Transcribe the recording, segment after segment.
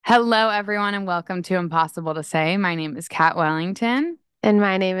Hello, everyone, and welcome to Impossible to Say. My name is Kat Wellington. And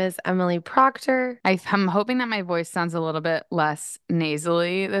my name is Emily Proctor. I'm hoping that my voice sounds a little bit less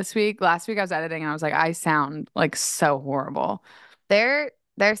nasally this week. Last week I was editing and I was like, I sound like so horrible. There's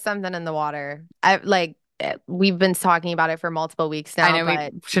something in the water. We've been talking about it for multiple weeks I now, know we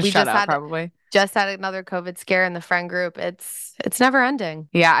but should we shut up, probably. just had another COVID scare in the friend group. It's never ending.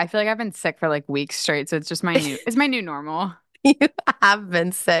 Yeah, I feel like I've been sick for like weeks straight, so it's my new normal. You have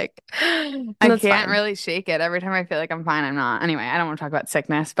been sick. And I that's can't fine. really shake it. Every time I feel like I'm fine, I'm not. Anyway, I don't want to talk about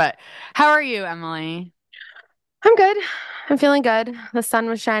sickness, but how are you, Emily? I'm good. I'm feeling good. The sun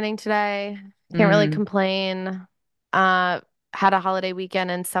was shining today. Can't really Mm, complain. Uh had a holiday weekend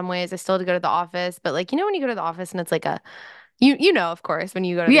in some ways. I still had to go to the office, but when you go to the office and it's like a you know, of course, when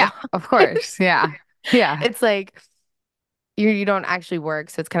you go to the yeah, office, of course. Yeah. Yeah. it's like you don't actually work,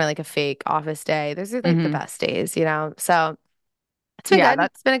 so it's kind of like a fake office day. Those are like the Hmm. best days. So it's been Yeah, good.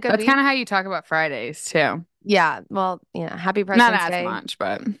 It's been a good that's kind week. of how you talk about Fridays too. Yeah. Well, happy Not President's as Day. much,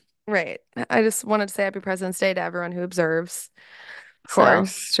 but of Right. I just wanted to say happy President's Day to everyone who observes. So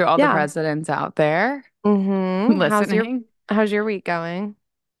course, to all the yeah. presidents out there How's your listening. how's your week going?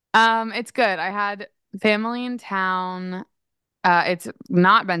 It's good. I had family in town. It's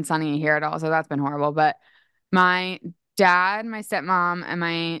not been sunny here at all, so that's been horrible. But my dad, my stepmom, and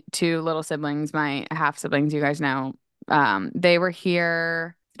my two little siblings, my half siblings, you guys know, they were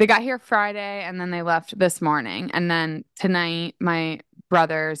here. They got here Friday and then they left this morning. And then tonight, my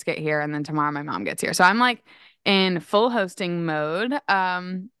brothers get here, and then tomorrow, my mom gets here. So I'm like in full hosting mode.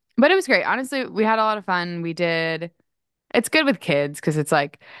 But it was great. Honestly, we had a lot of fun. It's good with kids because it's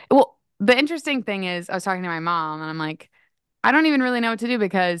like, well, the interesting thing is, I was talking to my mom and I'm like, I don't even really know what to do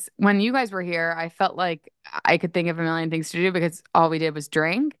because when you guys were here, I felt like I could think of a million things to do because all we did was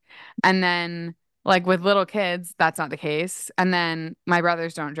drink. And then, like with little kids, that's not the case. And then my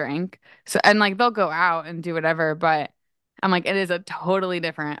brothers don't drink. So, and like they'll go out and do whatever, but I'm like, it is a totally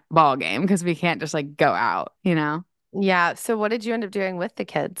different ball game because we can't just like go out, you know? Yeah. So what did you end up doing with the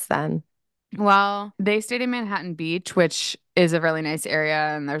kids then? Well, they stayed in Manhattan Beach, which is a really nice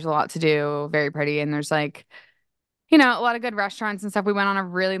area and there's a lot to do, very pretty. And there's like, a lot of good restaurants and stuff. We went on a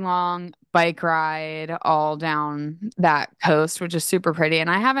really long bike ride all down that coast, which is super pretty. And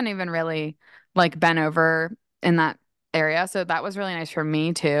I haven't even really like been over in that area. So that was really nice for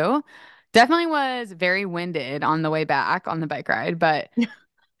me too. Definitely was very winded on the way back on the bike ride, but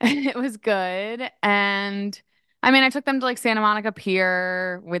it was good. And I mean, I took them to like Santa Monica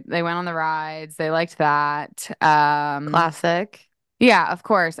Pier they went on the rides. They liked that. Classic. Yeah, of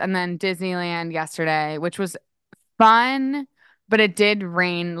course. And then Disneyland yesterday, which was fun, but it did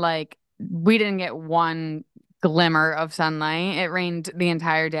rain like we didn't get one glimmer of sunlight. It rained the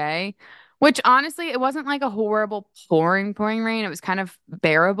entire day, which honestly, it wasn't like a horrible pouring rain. It was kind of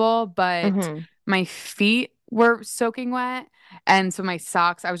bearable, but hmm my feet were soaking wet. And so my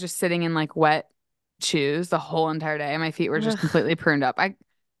socks, I was just sitting in like wet shoes the whole entire day. And my feet were just Ugh. completely pruned up. I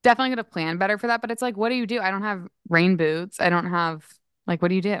definitely could have planned better for that, but it's like, what do you do? I don't have rain boots. I don't have like, what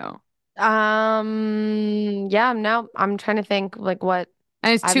do you do? Yeah, no, I'm trying to think like what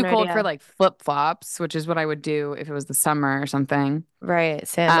And it's I have too no cold for idea. like flip-flops, which is what I would do if it was the summer or something. Right.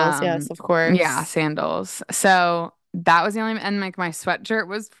 Sandals, yes, Um, of yeah, course. sandals. So that was the only, and like my sweatshirt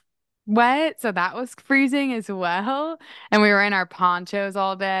was wet, so that was freezing as well. And we were in our ponchos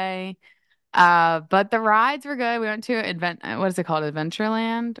all day. But the rides were good. We went to what is it called?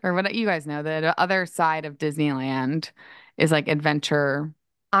 Adventureland? Or what you guys know, the other side of Disneyland is like Adventure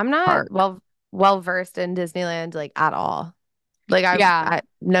I'm not Park. well versed in Disneyland like at all. Like Yeah. I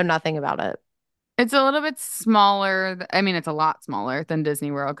know nothing about it. It's a little bit smaller. I mean, it's a lot smaller than Disney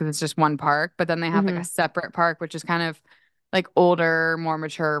World because it's just one park, but then they have like a hmm separate park, which is kind of like older, more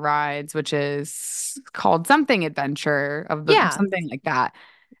mature rides, which is called something adventure of the Yeah. something like that.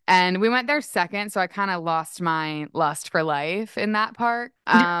 And we went there second, so I kind of lost my lust for life in that park.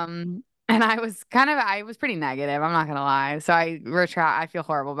 And I was pretty negative, I'm not gonna lie. So I feel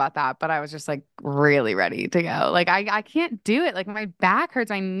horrible about that, but I was just like really ready to go. Like I can't do it. Like my back hurts,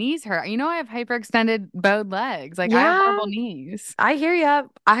 my knees hurt. I have hyperextended bowed legs. Like I have Yeah, horrible knees. I hear ya.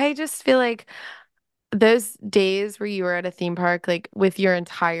 I just feel like those days where you were at a theme park, like with your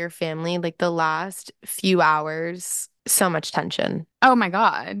entire family, like the last few hours, so much tension. Oh my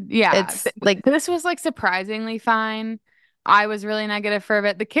God. Yeah. It's like, This was like surprisingly fine. I was really negative for a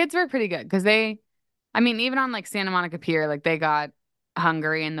bit. The kids were pretty good because I mean, even on like Santa Monica Pier, like they got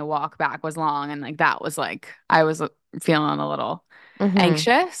hungry and the walk back was long. And like that was like, I was feeling a little hmm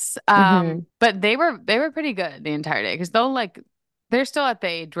anxious. hmm But they were pretty good the entire day because they'll like they're still at the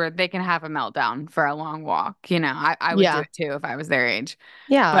age where they can have a meltdown for a long walk. I would do Yeah. it too if I was their age.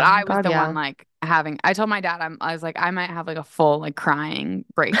 But Yeah. I was God, the one yeah. like I told my dad, I was like, I might have like a full like crying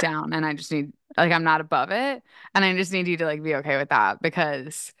breakdown and I just need, like, I'm not above it. And I just need you to like be okay with that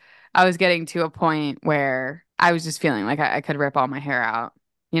because I was getting to a point where I was just feeling like I could rip all my hair out,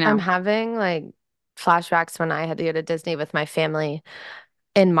 you I'm know? having like flashbacks when I had to go to Disney with my family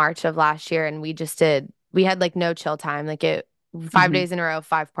in March of last year, and we had like no chill time. Like it 5 days in a row,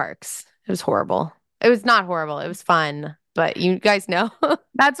 five parks. It was horrible. It was not horrible. It was fun, but you guys know.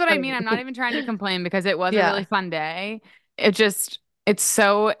 That's what I mean. I'm not even trying to complain because it was a really Yeah. fun day. It's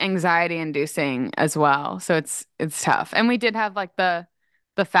so anxiety inducing as well. So it's tough. And we did have like the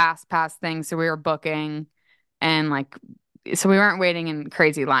fast pass thing. So we were booking and like so we weren't waiting in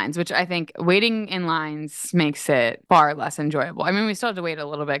crazy lines, which I think waiting in lines makes it far less enjoyable. I mean, we still have to wait a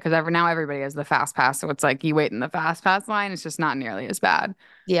little bit because now everybody has the fast pass. So it's like you wait in the fast pass line, it's just not nearly as bad.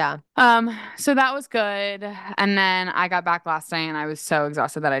 Yeah. So that was good. And then I got back last night and I was so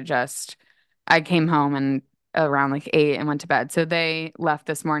exhausted that I came home and around like 8 and went to bed. So they left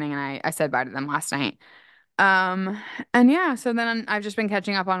this morning and I said bye to them last night. Um, and yeah, so then I've just been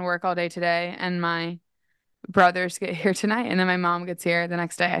catching up on work all day today and my brothers get here tonight and then my mom gets here the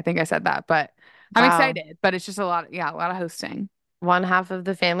next day. I think I said that, but I'm Wow. excited, but it's just a lot of hosting. One half of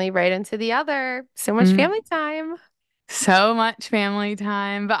the family right into the other. So much Mhm. family time. So much family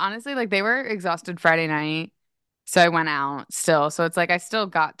time. But honestly, like they were exhausted Friday night. So I went out still. So it's like I still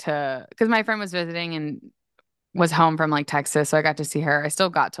got to, because my friend was visiting and was home from like Texas. So I got to see her. I still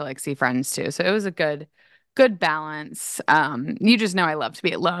got to like see friends too. So it was a good balance. You just know I love to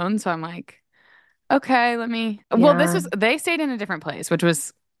be alone. So I'm like, okay, well, Yeah. they stayed in a different place, which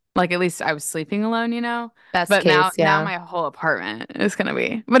was like, at least I was sleeping alone, you know? Best But now, case. now Yeah. my whole apartment is going to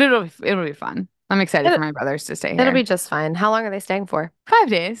be, but it'll be fun. I'm excited for It, my brothers to stay it'll be here. just fine. How long are they staying for? 5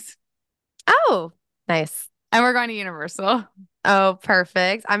 days. Oh, nice. And we're going to Universal. Oh,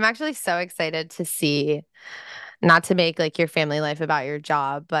 perfect. I'm actually so excited to see, not to make like your family life about your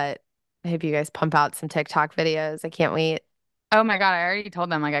job, but I hope you guys pump out some TikTok videos. I can't wait. Oh my God, I already told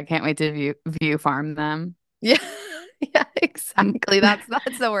them like I can't wait to view farm them. Yeah. Yeah, Mm, exactly. That's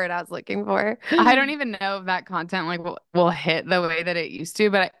the word I was looking for. I don't even know if that content like will hit the way that it used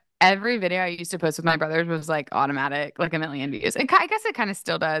to, but every video I used to post with my brothers was like automatic, like a million views. I guess it kind of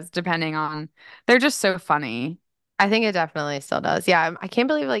still does, depending on they're just so funny. I think it definitely still does. Yeah, I can't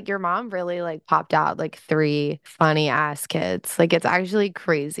believe like your mom really like popped out like three funny ass kids. Like it's actually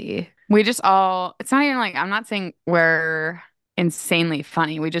crazy. We just all, it's not even like, I'm not saying we're insanely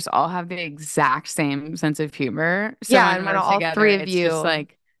funny. We just all have the exact same sense of humor. So Yeah, when and when we're all together, three of it's just you,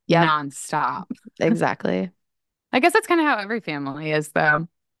 like yep, nonstop. exactly. I guess that's kind of how every family is, though.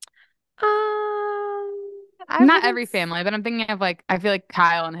 I Not wouldn't. every family, but I'm thinking of like, I feel like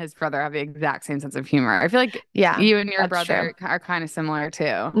Kyle and his brother have the exact same sense of humor. I feel like Yeah, you and your that's true. brother are kind of similar too.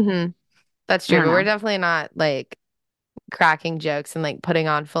 I That's true, don't but we're know. definitely not like cracking jokes and like putting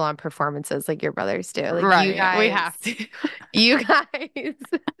on full on performances like your brothers do. Like Right. We have to. you guys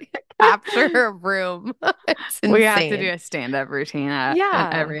capture a room. It's We have to do insane. a stand-up routine at Yeah,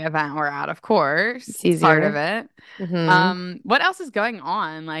 every event we're at, of course. it's It's part of easier. it. hmm What else is going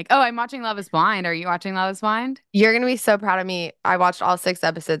on? Like, oh, I'm watching Love is Blind. Are you watching Love is Blind? You're gonna be so proud of me. I watched all six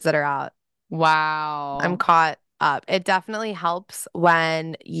episodes that are out. I'm Wow. caught up. It definitely helps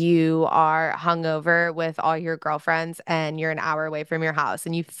when you are hungover with all your girlfriends and you're an hour away from your house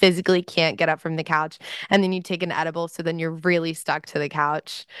and you physically can't get up from the couch and then you take an edible, so then you're really stuck to the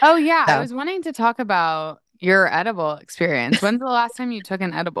couch. Oh yeah, I So was wanting to talk about your edible experience. When's the last time you took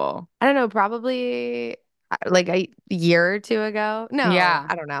an edible? I don't know, probably like a year or two ago. No, Yeah.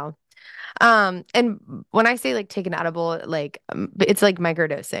 I don't know. And when I say like take an edible, like it's like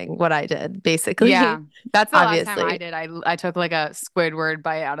microdosing, what I did, Yeah. basically, That's the last time I obviously. did. I took like a Squidward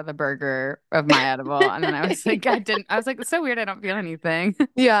bite out of the burger of my edible and then I was like I was like it's so weird I don't feel anything.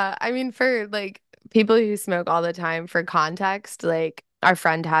 Yeah, I mean, for like people who smoke all the time, for context, like our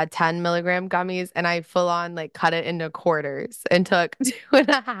friend had 10 milligram gummies, and I full on like cut it into quarters and took two and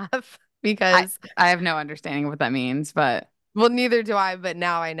a half I because, I have no understanding of what that means, but well, neither do I, but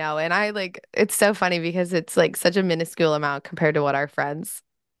now I know. And I like it's so funny because it's like such a minuscule amount compared to what our friends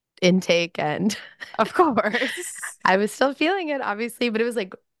intake. And of course. I was still feeling it, obviously, but it was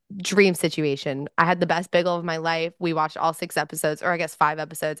like dream situation. I had the best bagel of my life. We watched all six episodes, or I guess five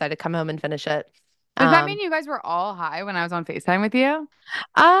episodes. I had to come home and finish it. Does that mean Um, you guys were all high when I was on FaceTime with you?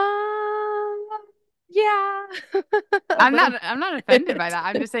 Um, yeah, a little I'm not offended by bit. that.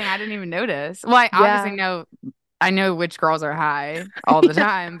 I'm just saying I didn't even notice. Well, I obviously Yeah, know I know which girls are high all the yeah,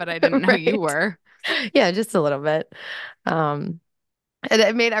 time, but I didn't know you right. were. Yeah, just a little bit. Um,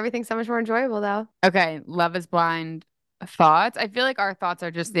 It made everything so much more enjoyable though. Okay, Love is Blind thoughts. I feel like our thoughts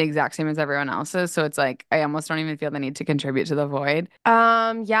are just the exact same as everyone else's, so it's like I almost don't even feel the need to contribute to the void.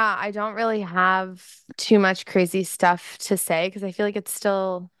 Yeah, I don't really have too much crazy stuff to say because I feel like it's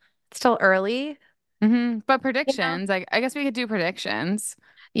still early, But you know? predictions, like I guess we could do predictions.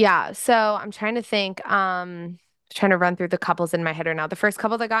 Yeah, so I'm trying to think, trying to run through the couples in my head right now. The first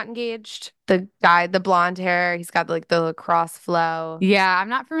couple that got engaged, the guy, the blonde hair, he's got like the lacrosse flow. Yeah, I'm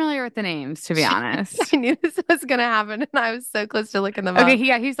not familiar with the names, to be I honest. knew this was gonna happen, and I was so close to looking them Okay,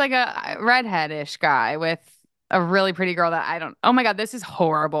 up. he's like a redheadish guy with a really pretty girl that I don't. Oh my God, this is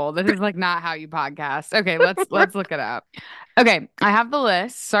horrible. This is like not how you podcast. Okay, let's look it up. Okay, I have the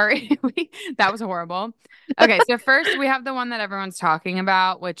list. Sorry, that was horrible. Okay, so first we have the one that everyone's talking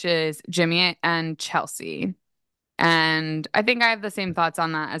about, which is Jimmy and Chelsea. And I think I have the same thoughts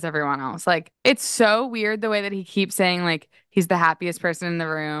on that as everyone else. Like, it's so weird the way that he keeps saying, like, he's the happiest person in the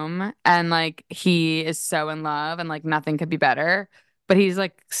room and, like, he is so in love and, like, nothing could be better. But he's,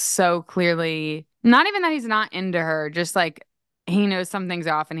 like, so clearly not even that he's not into her, just like he knows something's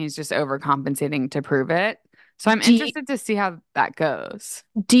off and he's just overcompensating to prove it. So I'm Do you, interested to see how that goes.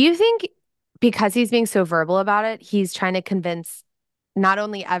 do you think because he's being so verbal about it, he's trying to convince not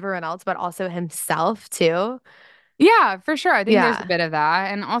only everyone else, but also himself too? Yeah, for sure. I think there's a Yeah. bit of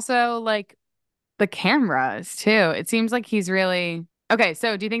that. And also, like, the cameras too. It seems like he's really okay.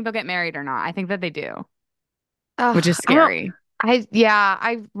 So, do you think they'll get married or not? I think that they do, which is I don't, scary. yeah,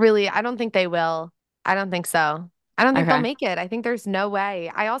 I don't think they will. I don't think so. I don't think they'll Okay. make it. I think there's no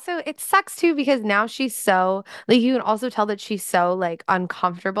way. I also, it sucks too because now she's so, like, you can also tell that she's so, like,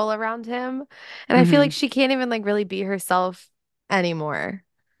 uncomfortable around him. And I feel like hmm she can't even, like, really be herself anymore.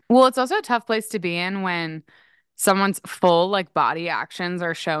 Well, it's also a tough place to be in when someone's full like body actions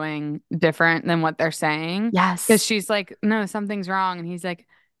are showing different than what they're saying. Because Yes. she's like, no, something's wrong. And he's like,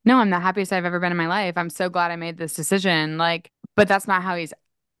 no, I'm the happiest I've ever been in my life. I'm so glad I made this decision. Like, but that's not how he's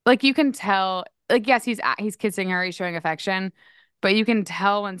like, you can tell, like, yes, he's kissing her, he's showing affection, but you can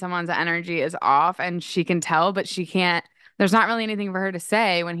tell when someone's energy is off and she can tell, but she can't. There's not really anything for her to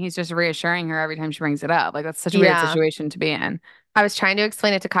say when he's just reassuring her every time she brings it up. Like, that's such a weird Yeah. situation to be in. I was trying to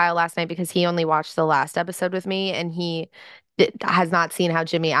explain it to Kyle last night because he only watched the last episode with me and has not seen how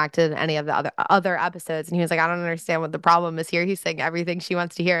Jimmy acted in any of the other episodes. And he was like, I don't understand what the problem is here. He's saying everything she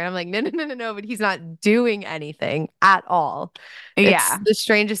wants to hear. And I'm like, no, no, no, no, no, but he's not doing anything at all. It's Yeah. the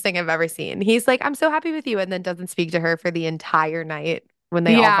strangest thing I've ever seen. He's like, I'm so happy with you, and then doesn't speak to her for the entire night when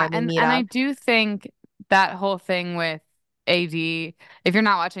they all Yeah, finally and meet and I up. do think that whole thing with AD, if you're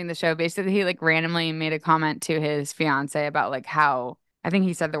not watching the show, basically he like randomly made a comment to his fiance about like how I think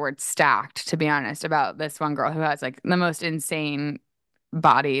he said the word stacked, to be honest, about this one girl who has like the most insane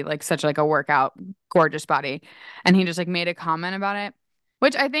body, like such like a workout, gorgeous body. And he just like made a comment about it,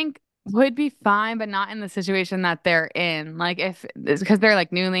 which I think would be fine, but not in the situation that they're in. Like if it's because they're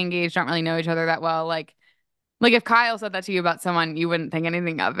like newly engaged, don't really know each other that well, like if Kyle said that to you about someone, you wouldn't think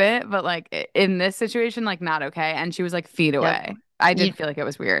anything of it. But like in this situation, like not okay. And she was like feet Yep. away. I You did feel like it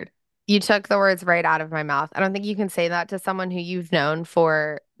was weird. You took the words right out of my mouth. I don't think you can say that to someone who you've known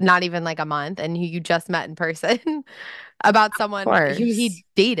for not even like a month and who you just met in person about Of someone who he course.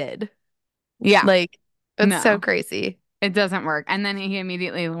 dated. Yeah. Like, it's so No, crazy. it doesn't work. And then he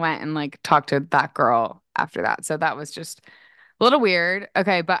immediately went and like talked to that girl after that. So that was just a little weird.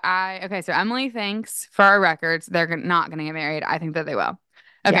 Okay. Okay. So Emily thinks for our records, not going to get married. I think that they will.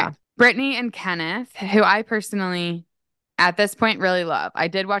 Okay. Yeah. Brittany and Kenneth, who I personally at this point really love. I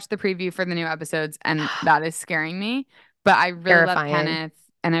did watch the preview for the new episodes and that is scaring me, but I really love Terrifying. Kenneth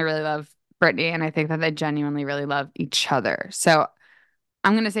and I really love Brittany and I think that they genuinely really love each other. So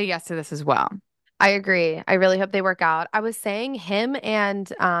I'm going to say yes to this as well. I agree. I really hope they work out. I was saying him and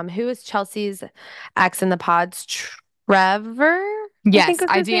who is Chelsea's ex in the pods? Trevor, I think Yes, was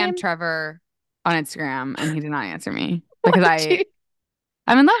I his DM'd name. Trevor on Instagram and he did not answer me because Why'd you?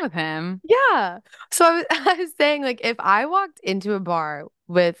 I'm in love with him. Yeah. So I was saying like if I walked into a bar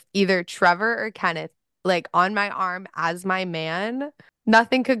with either Trevor or Kenneth like on my arm as my man,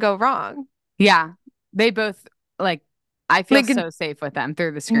 nothing could go wrong. Yeah, they both like I feel Like so safe with them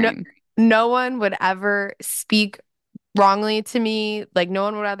through the no screen. no one would ever speak wrongly to me. Like no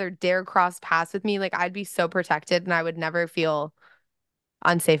one would ever dare cross paths with me. Like I'd be so protected and I would never feel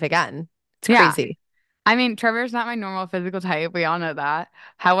unsafe again. It's Yeah. crazy. I mean, Trevor's not my normal physical type. We all know that.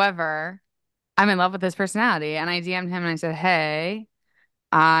 However, I'm in love with his personality. And I DM'd him and I said, hey,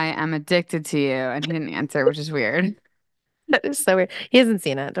 I am addicted to you. And he didn't answer, which is weird. That is so weird. He hasn't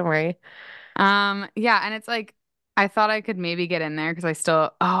seen it. Don't worry. Yeah. And it's like, I thought I could maybe get in there because I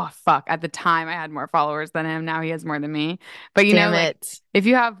still, oh fuck. At the time I had more followers than him. Now he has more than me. But Damn like it. if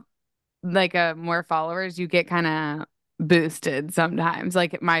you have like a more followers, you get kind of boosted sometimes.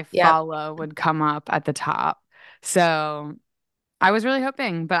 Like my Yep. follow would come up at the top. So I was really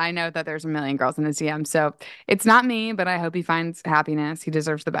hoping, but I know that there's a million girls in his DM. So it's not me, but I hope he finds happiness. He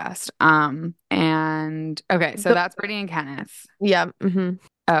deserves the best. And okay, so The, that's Brittany and Kenneth. yeah.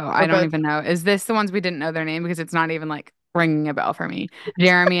 Oh, I We're don't both. even know. Is this the ones we didn't know their name? Because it's not even like ringing a bell for me.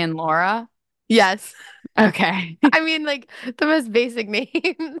 Jeremy and Laura. Yes. Okay. I mean, like the most basic names.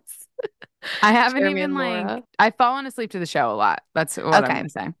 I haven't Jeremy even and like Laura. I've fallen asleep to the show a lot. That's what I'm Okay. gonna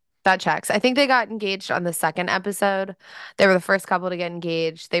say. That checks. I think they got engaged on the second episode. They were the first couple to get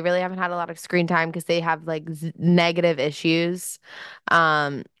engaged. They really haven't had a lot of screen time because they have like negative issues.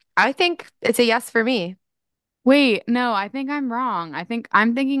 Um, I think it's a yes for me. Wait, no, I think I'm wrong. I think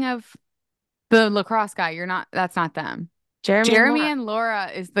I'm thinking of the lacrosse guy. You're not, that's not them. Jeremy and Jeremy Laura. and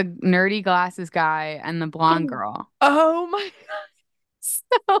Laura is the nerdy glasses guy and the blonde girl. Oh my God.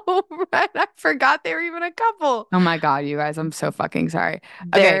 So right. I forgot they were even a couple. Oh my God, you guys, I'm so fucking sorry.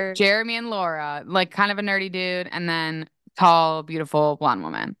 Okay, They're Jeremy and Laura, like kind of a nerdy dude, and then tall, beautiful blonde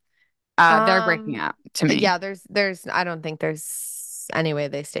woman. They're breaking um up to me. yeah, there's I don't think there's any way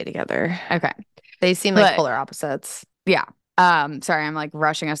they stay together. Okay. They seem like But polar opposites. yeah. Sorry, I'm like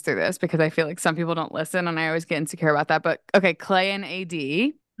rushing us through this because I feel like some people don't listen and I always get insecure about that. But okay, Clay and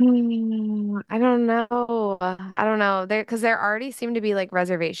AD. I don't know. I don't know. There already seem to be like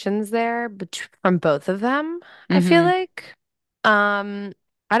reservations there bet from both of them, I feel Hmm. like. Um,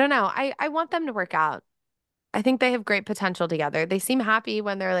 I don't know. I want them to work out. I think they have great potential together. They seem happy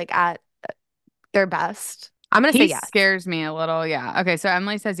when they're like at their best. I'm gonna say He yes. scares me a little. Yeah. Okay, so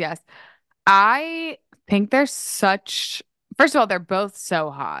Emily says yes. I think they're such, first of all, they're both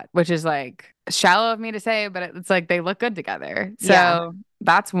so hot, which is like shallow of me to say, but it's like they look good together. Yeah. So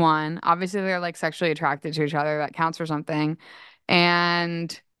that's one. Obviously, they're like sexually attracted to each other. That counts for something.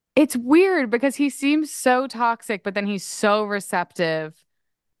 And it's weird because he seems so toxic, but then he's so receptive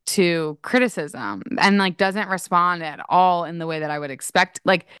to criticism and like doesn't respond at all in the way that I would expect.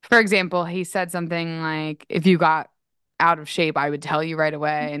 Like, for example, he said something like, if you got out of shape, I would tell you right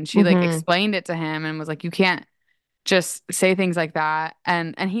away. And she like Hmm. explained it to him and was like, you can't just say things like that.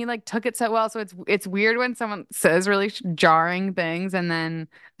 And he like took it so well. So it's weird when someone says really jarring things and then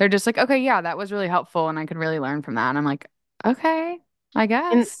they're just like, okay, yeah, that was really helpful and I could really learn from that. And I'm like, okay, I And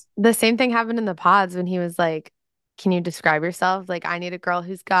guess. the same thing happened in the pods when he was like, "Can you describe yourself?" Like, I need a girl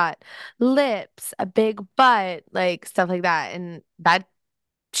who's got lips, a big butt, like stuff like that. And that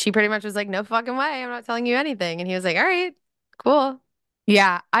she pretty much was like, "No fucking way. I'm not telling you anything." And he was like, "All right, cool."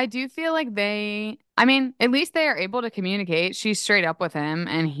 Yeah, I do feel like I mean, at least they are able to communicate. She's straight up with him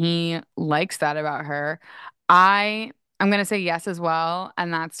and he likes that about her. I I'm gonna say yes as well,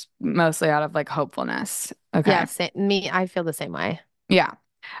 and that's mostly out of like hopefulness. Okay. Yeah, me, I feel the same way. Yeah.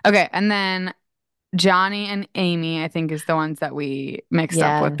 Okay, and then Johnny and Amy, I think, is the ones that we mixed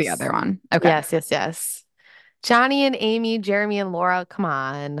up with the Yes. other one. Okay. Yes. Johnny and Amy, Jeremy and Laura, come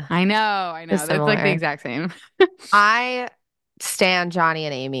on. I It's know. It's like the similar. exact same. I stan Johnny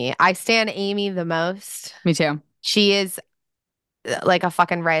and Amy. I stan Amy the most. Me too. She is like a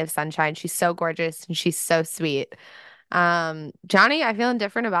fucking ray of sunshine. She's so gorgeous and she's so sweet. Johnny, I feel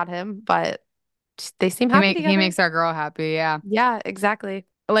indifferent about him, but they seem happy He together. makes our girl happy, yeah. Yeah, exactly.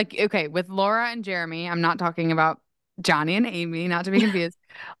 Like, okay, with Laura and Jeremy, I'm not talking about Johnny and Amy, not to be confused.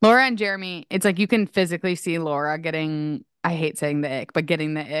 Laura and Jeremy, it's like you can physically see Laura getting, I hate saying the ick, but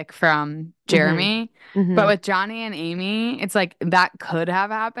getting the ick from Hmm. Jeremy. But Hmm. with Johnny and Amy, it's like that could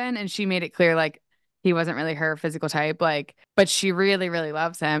have happened. And she made it clear, like, he wasn't really her physical type. Like, but she really, really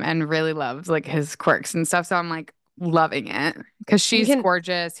loves him and really loves like his quirks and stuff. So I'm like loving it because You she's can,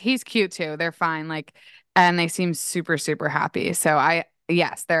 gorgeous. He's cute too. They're fine. Like, and they seem super, super happy. So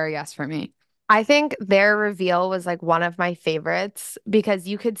yes, they're a yes for me. I think their reveal was like one of my favorites because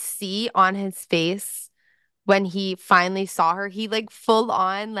you could see on his face when he finally saw her, he like full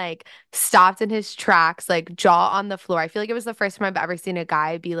on like stopped in his tracks, like jaw on the floor. I feel like it was the first time I've ever seen a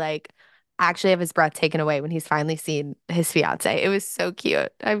guy be like actually have his breath taken away when he's finally seen his fiance. It was so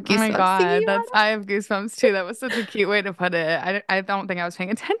cute. I have Oh my goosebumps thinking God, that's I have goosebumps too. That was such a cute way to put it. I don't think I was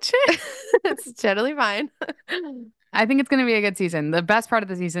paying attention. about it. It's totally fine. I think it's going to be a good season. The best part of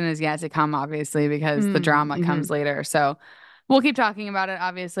the season is yet to come, obviously, because the drama Mm-hmm. comes later. So we'll keep talking about it,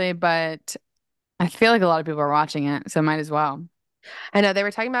 obviously, but I feel like a lot of people are watching it, so might as well. I know they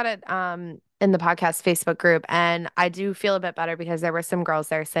were talking about it in the podcast Facebook group, and I do feel a bit better because there were some girls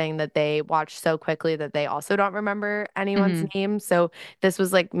there saying that they watched so quickly that they also don't remember anyone's Hmm. name. So this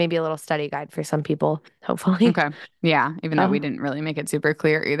was like maybe a little study guide for some people, hopefully. Okay. Yeah, even though we Oh, didn't really make it super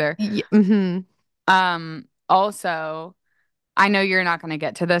clear either. yeah, hmm. Also, I know you're not going to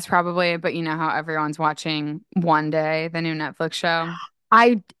get to this probably, but you know how everyone's watching One Day, the new Netflix show?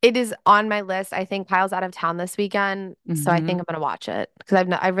 It is on my list. I think Kyle's out of town this weekend, so I think Hmm. I'm gonna watch it because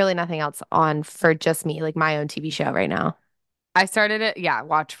I've really nothing else on for just me, like my own TV show right now. I started it. Yeah,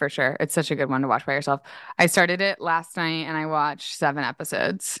 watch for sure. It's such a good one to watch by yourself. I started it last night and I watched 7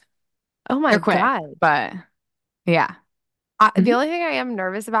 episodes. Oh my They're quick, God. but yeah. The Hmm. only thing I am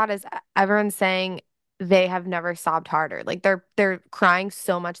nervous about is everyone's saying they have never sobbed harder. Like they're crying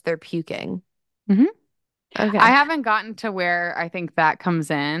so much they're puking. Hmm. I Okay. haven't gotten to where I think that comes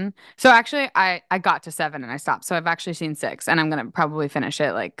in. So actually, I got to 7 and I stopped. So I've actually seen 6, and I'm gonna probably finish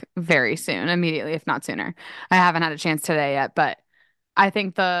it like very soon, immediately, if not sooner. I haven't had a chance today yet, but I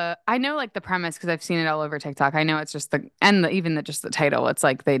think I know like the premise because I've seen it all over TikTok. I know it's just even just the title. It's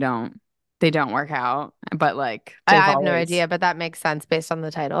like they don't work out, but like they've I have no always. idea, but that makes sense based on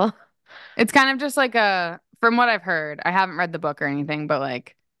the title. It's kind of just like from what I've heard. I haven't read the book or anything, but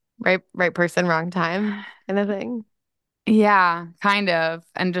like. Right person, wrong time kind of thing. Yeah, kind of.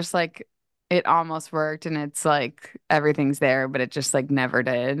 And just like it almost worked and it's like everything's there, but it just like never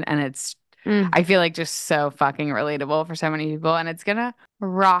did. And Mm. I feel like just so fucking relatable for so many people. And it's gonna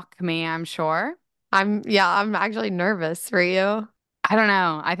rock me, I'm sure. I'm actually nervous for you. I don't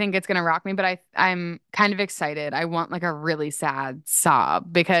know. I think it's gonna rock me, but I'm kind of excited. I want like a really sad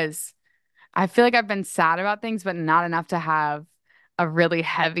sob because I feel like I've been sad about things, but not enough to have a really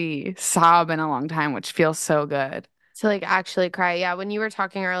heavy sob in a long time, which feels so good. To like actually cry. Yeah, when you were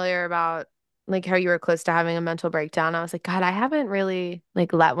talking earlier about like how you were close to having a mental breakdown, I was like, God, I haven't really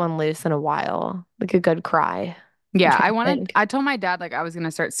like let one loose in a while. Like a good cry. I'm Yeah, trying to think. I told my dad like I was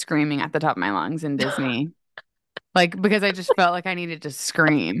gonna start screaming at the top of my lungs in Disney. Like because I just felt like I needed to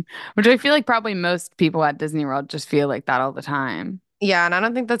scream, which I feel like probably most people at Disney World just feel like that all the time. Yeah, and I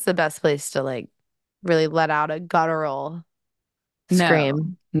don't think that's the best place to like really let out a guttural No,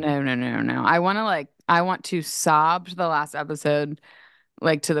 scream. no, no, no, no. I want to sob to the last episode,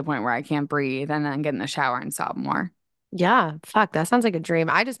 like to the point where I can't breathe and then get in the shower and sob more. Yeah, fuck, that sounds like a dream.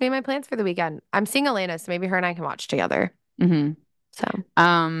 I just made my plans for the weekend. I'm seeing Elena, so maybe her and I can watch together. Hmm. So,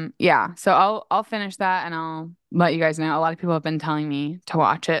 Yeah. So I'll finish that and I'll let you guys know. A lot of people have been telling me to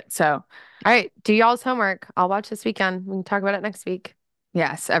watch it. So all right, do y'all's homework. I'll watch this weekend. We can talk about it next week.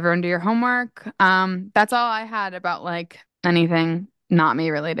 yes, everyone do your homework. That's all I had about like anything not me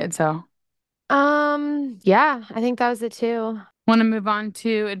related. So, Yeah, I think that was it too. want to move on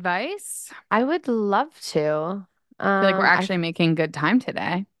to advice? I would love to. Feel like we're I actually making good time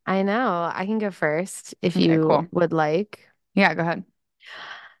today. I know. I can go first if Okay, you cool. would like. Yeah, go ahead.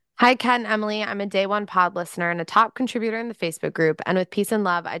 Hi, Kat and Emily. I'm a day one pod listener and a top contributor in the Facebook group. And with peace and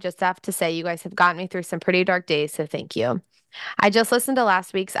love, I just have to say you guys have gotten me through some pretty dark days, so thank you. I just listened to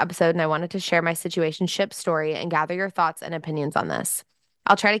last week's episode and I wanted to share my situationship story and gather your thoughts and opinions on this.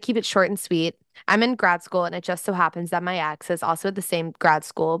 I'll try to keep it short and sweet. I'm in grad school, and it just so happens that my ex is also at the same grad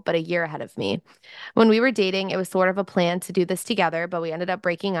school, but a year ahead of me. When we were dating, it was sort of a plan to do this together, but we ended up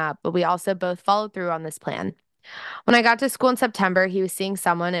breaking up. But we also both followed through on this plan. When I got to school in September, he was seeing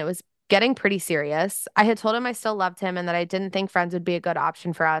someone. It was getting pretty serious. I had told him I still loved him and that I didn't think friends would be a good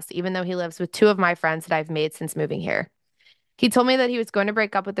option for us, even though he lives with two of my friends that I've made since moving here. He told me that he was going to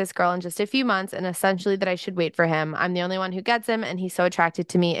break up with this girl in just a few months and essentially that I should wait for him. I'm the only one who gets him and he's so attracted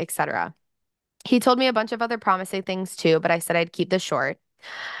to me, etc. He told me a bunch of other promising things too, but I said I'd keep this short.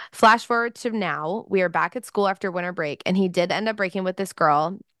 Flash forward to now, we are back at school after winter break, and he did end up breaking with this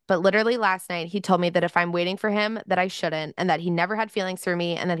girl. But literally last night, he told me that if I'm waiting for him, that I shouldn't, and that he never had feelings for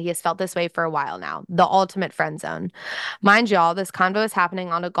me, and that he has felt this way for a while now. The ultimate friend zone. Mind y'all, this convo is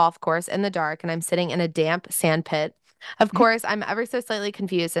happening on a golf course in the dark, and I'm sitting in a damp sand pit. Of course, I'm ever so slightly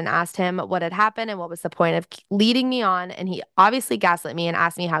confused and asked him what had happened and what was the point of leading me on. And he obviously gaslit me and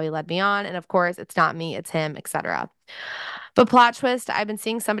asked me how he led me on. And of course, it's not me, it's him, etc. But plot twist, I've been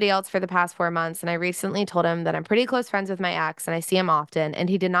seeing somebody else for the past 4 months, and I recently told him that I'm pretty close friends with my ex and I see him often, and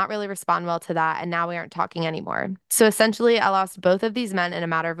he did not really respond well to that, and now we aren't talking anymore. So essentially, I lost both of these men in a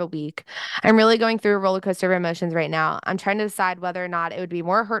matter of a week. I'm really going through a roller coaster of emotions right now. I'm trying to decide whether or not it would be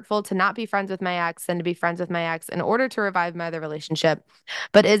more hurtful to not be friends with my ex than to be friends with my ex in order to revive my other relationship.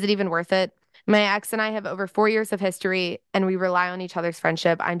 But is it even worth it? My ex and I have over 4 years of history, and we rely on each other's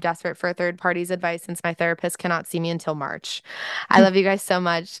friendship. I'm desperate for a third party's advice since my therapist cannot see me until March. I love you guys so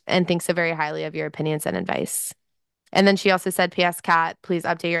much and think so very highly of your opinions and advice. And then she also said, P.S. Cat, please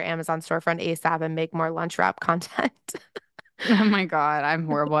update your Amazon storefront ASAP and make more lunch wrap content. Oh my God, I'm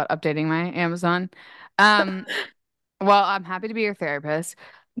horrible at updating my Amazon. Um, well, I'm happy to be your therapist.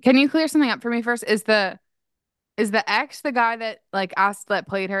 Can you clear something up for me first? Is the ex the guy that like asked that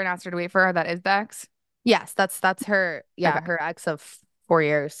played her and asked her to wait for her? That is the ex? Yes, that's her. Yeah, Okay. her ex of 4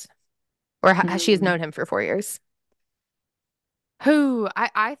 years, or she's Hmm. known him for 4 years. Who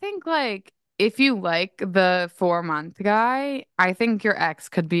I think like if you like the 4 month guy, I think your ex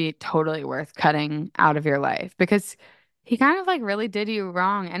could be totally worth cutting out of your life because he kind of like really did you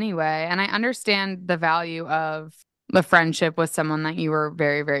wrong anyway. And I understand the value of the friendship with someone that you were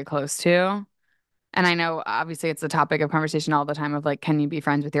very, very close to. And I know obviously it's the topic of conversation all the time of like, can you be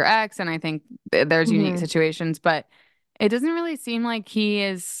friends with your ex? And I think there's unique Hmm. situations, but it doesn't really seem like he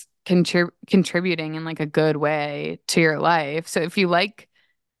is contributing in like a good way to your life. So if you like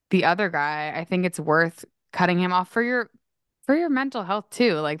the other guy, I think it's worth cutting him off for your mental health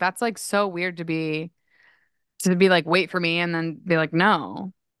too. Like that's like so weird to be like, wait for me and then be like,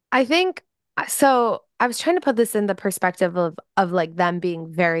 no. I think so. I was trying to put this in the perspective of like them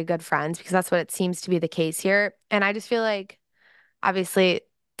being very good friends because that's what it seems to be the case here. And I just feel like obviously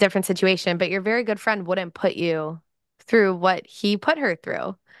different situation, but your very good friend wouldn't put you through what he put her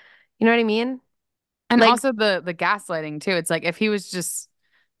through. You know what I mean? And Like, also the gaslighting too. It's like if he was just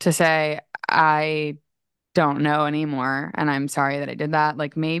to say, I don't know anymore and I'm sorry that I did that,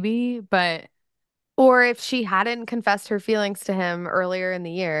 like maybe, but or if she hadn't confessed her feelings to him earlier in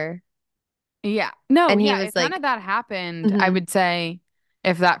the year yeah. No, and he yeah, was if none like, of that happened, I hmm, would say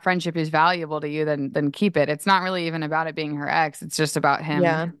if that friendship is valuable to you, then keep it. It's not really even about it being her ex. It's just about him.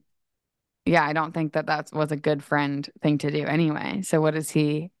 yeah. Yeah, I don't think that that was a good friend thing to do anyway. So what is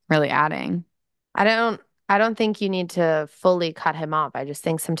he really adding? I don't I don't think you need to fully cut him off. I just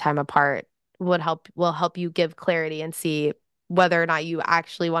think some time apart will help you give clarity and see whether or not you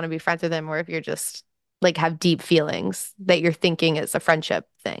actually want to be friends with him or if you're just like have deep feelings that you're thinking is a friendship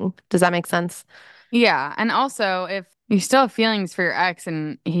thing. Does that make sense? Yeah, and also if you still have feelings for your ex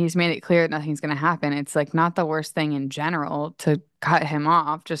and he's made it clear that nothing's going to happen, it's like not the worst thing in general to cut him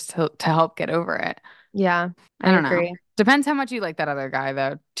off just to help get over it. Yeah, I I don't know. agree. Depends how much you like that other guy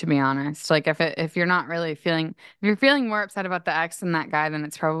though, to be honest. Like if you're not really feeling if you're feeling more upset about the ex than that guy, then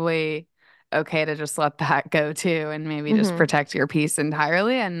it's probably okay to just let that go too and maybe just Hmm. protect your peace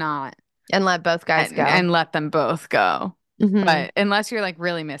entirely and not And let both guys go. and let them both go. Hmm. But unless you're like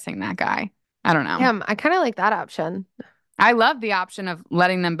really missing that guy, I don't know. Damn, I kind of like that option. I love the option of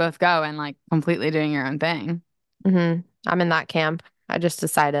letting them both go and like completely doing your own thing. Hmm. I'm in that camp. I just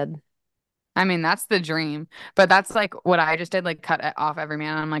decided. I mean, that's the dream. But that's like what I just did, like cut it off every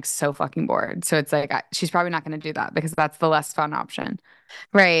man. And I'm like so fucking bored. So it's like she's probably not going to do that because that's the less fun option.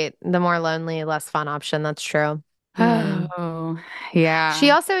 Right. The more lonely, less fun option. That's true. Hmm. Oh, She yeah.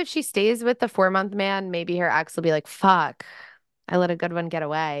 also, if she stays with the 4 month man, maybe her ex will be like, fuck, I let a good one get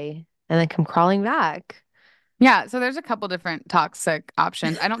away and then come crawling back. Yeah. So there's a couple different toxic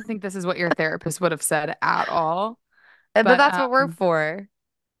options. I don't think this is what your therapist would have said at all. But But that's what we're for.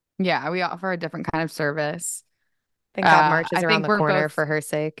 yeah, we offer a different kind of service. Thank God March is I around think the we're corner both, for her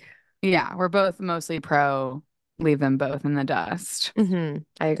sake. yeah, we're both mostly pro leave them both in the dust.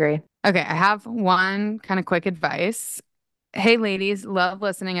 I agree. Okay, I have one kind of quick advice. Hey, ladies, love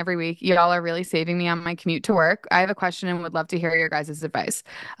listening every week. Y'all are really saving me on my commute to work. I have a question and would love to hear your guys' advice.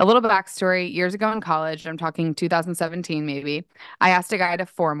 A little backstory years ago in college, I'm talking 2017 maybe, I asked a guy to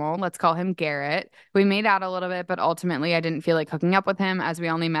formal, let's call him Garrett. We made out a little bit, but ultimately I didn't feel like hooking up with him as we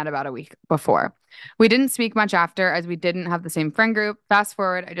only met about a week before. We didn't speak much after as we didn't have the same friend group. Fast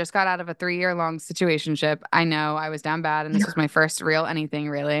forward, I just got out of a 3 year long situationship. I know I was down bad and this was my first real anything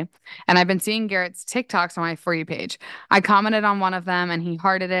really. And I've been seeing Garrett's TikToks on my For You page. I commented on one of them and he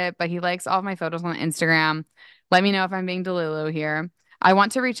hearted it, but he likes all of my photos on Instagram. Let me know if I'm being Delulu here. I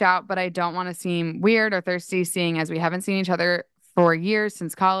want to reach out, but I don't want to seem weird or thirsty, seeing as we haven't seen each other for years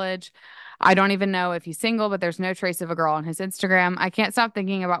since college. I don't even know if he's single, but there's no trace of a girl on his Instagram. I can't stop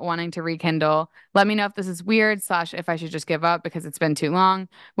thinking about wanting to rekindle. Let me know if this is weird, slash, if I should just give up because it's been too long.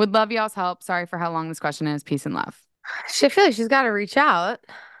 Would love y'all's help. Sorry for how long this question is. Peace and love. I feel like she's got to reach out.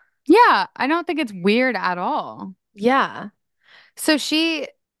 Yeah, I don't think it's weird at all. Yeah. So she's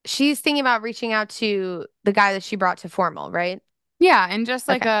thinking about reaching out to the guy that she brought to formal, right? Yeah, and just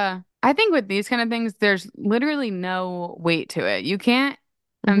like Okay. I think with these kind of things, there's literally no weight to it. You can't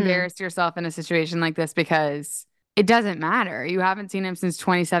Hmm. embarrass yourself in a situation like this because it doesn't matter. You haven't seen him since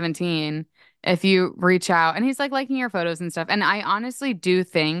 2017. If you reach out and he's like liking your photos and stuff. And I honestly do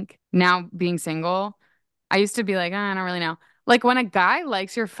think now being single, I used to be like, oh, I don't really know. like when a guy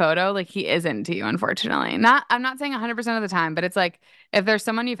likes your photo, like he is into you, unfortunately. I'm not saying 100% of the time, but it's like if there's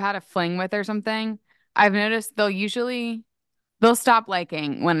someone you've had a fling with or something, I've noticed they'll stop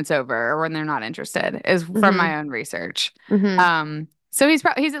liking when it's over or when they're not interested, is from Hmm. my own research. Hmm. So he's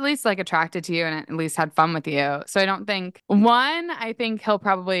at least like attracted to you and at least had fun with you. So I don't think I think he'll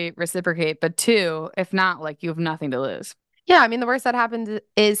probably reciprocate, but two, if not, like you have nothing to lose. Yeah, I mean, the worst that happens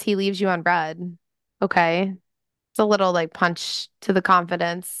is he leaves you on red. Okay. It's a little like punch to the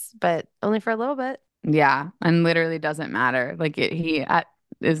confidence, but only for a little bit. Yeah, and literally doesn't matter. Like he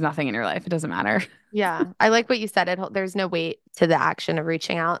is nothing in your life. It doesn't matter. Yeah. I like what you said. There's no weight to the action of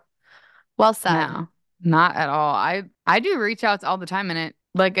reaching out. Well said. No, not at all. I do reach outs all the time, and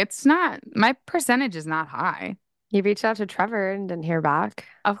it's not my percentage is not high. You reached out to Trevor and didn't hear back.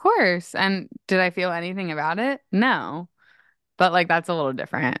 Of course. And did I feel anything about it? No. But like that's a little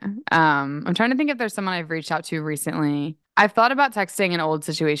different. I'm trying to think if there's someone I've reached out to recently. I've thought about texting an old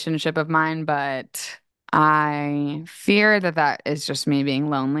situationship of mine, but I fear that that is just me being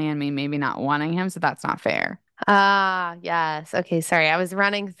lonely and me maybe not wanting him, so that's not fair. Ah, yes. Okay, sorry. I was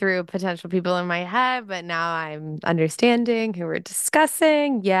running through potential people in my head, but now I'm understanding who we're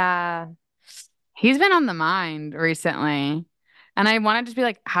discussing. Yeah. He's been on the mind recently, and I want to just be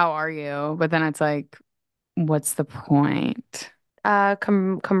like, "How are you?" But then it's like, "What's the point?"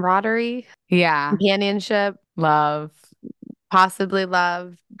 Camaraderie, Yeah, companionship, love. possibly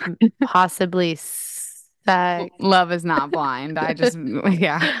love, possibly sex. Love is not blind. I just,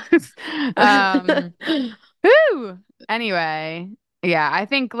 yeah. Um, whew. Anyway, yeah, I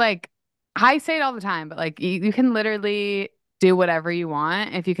think like I say it all the time, but like you can literally do whatever you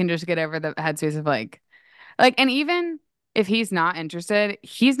want if you can just get over the headspace of and even if he's not interested,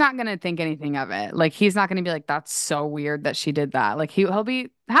 he's not gonna think anything of it. Like he's not gonna be like, that's so weird that she did that. Like he'll be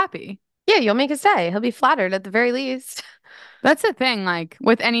happy. Yeah, you'll make his day. He'll be flattered at the very least. That's the thing, like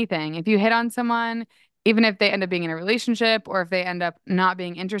with anything, if you hit on someone, even if they end up being in a relationship or if they end up not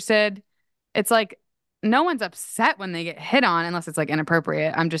being interested, it's like no one's upset when they get hit on unless it's like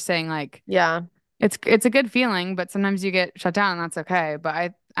inappropriate. I'm just saying like Yeah. it's a good feeling, but sometimes you get shut down and that's okay.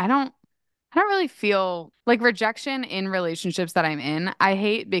 But I don't really feel like rejection in relationships that I'm in. I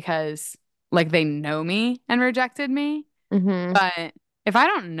hate because like they know me and rejected me, Hmm. but if I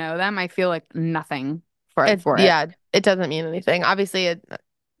don't know them, I feel like nothing for it. Yeah, it doesn't mean anything. Obviously, it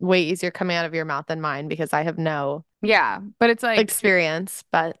way easier coming out of your mouth than mine because I have no Yeah, but it's like experience,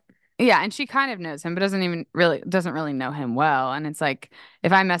 but yeah, and she kind of knows him, but doesn't really know him well. And it's like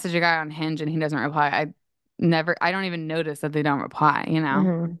if I message a guy on Hinge and he doesn't reply, I don't even notice that they don't reply, you know?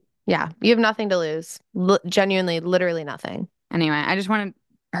 hmm, yeah, you have nothing to lose. Genuinely, literally nothing. Anyway,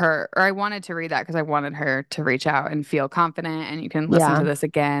 I wanted to read that because I wanted her to reach out and feel confident, and you can listen Yeah, to this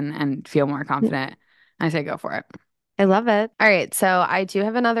again and feel more confident. I say go for it. I love it. All right, so I do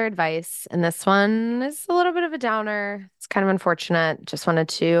have another advice, and this one is a little bit of a downer. It's kind of unfortunate. Just wanted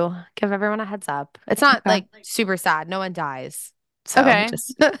to give everyone a heads up. It's not Okay. like super sad. No one dies. So Okay.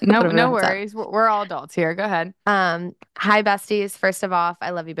 just a No, little bit of a no heads up. worries. We're all adults here. Go ahead. Hi besties. First of all, I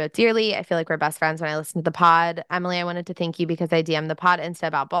love you both dearly. I feel like we're best friends when I listen to the pod. Emily, I wanted to thank you because I DM'd the pod Insta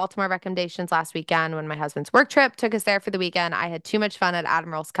about Baltimore recommendations last weekend when my husband's work trip took us there for the weekend. I had too much fun at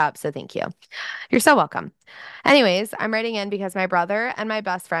Admiral's Cup, so thank you. You're so welcome. Anyways, I'm writing in because my brother and my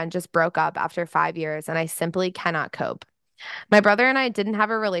best friend just broke up after 5 years and I simply cannot cope. My brother and I didn't have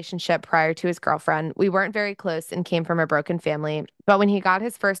a relationship prior to his girlfriend. We weren't very close and came from a broken family. But when he got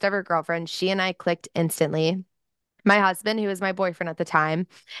his first ever girlfriend, she and I clicked instantly. My husband, who was my boyfriend at the time,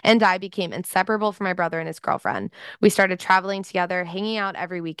 and I became inseparable from my brother and his girlfriend. We started traveling together, hanging out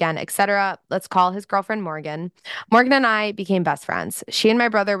every weekend, etc. Let's call his girlfriend Morgan. Morgan and I became best friends. She and my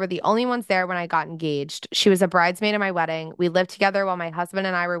brother were the only ones there when I got engaged. She was a bridesmaid at my wedding. We lived together while my husband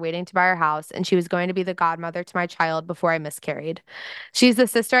and I were waiting to buy our house, and she was going to be the godmother to my child before I miscarried. She's the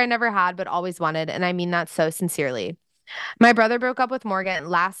sister I never had but always wanted, and I mean that so sincerely. My brother broke up with Morgan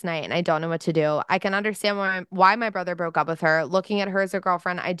last night and I don't know what to do. I can understand why my brother broke up with her. Looking at her as a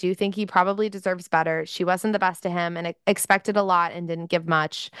girlfriend, I do think he probably deserves better. She wasn't the best to him and expected a lot and didn't give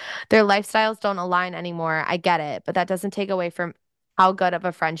much. Their lifestyles don't align anymore. I get it, but that doesn't take away from how good of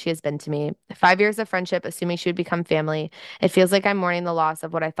a friend she has been to me. 5 years of friendship, assuming she would become family. It feels like I'm mourning the loss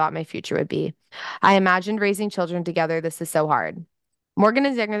of what I thought my future would be. I imagined raising children together. This is so hard. Morgan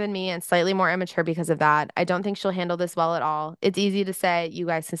is younger than me and slightly more immature because of that. I don't think she'll handle this well at all. It's easy to say you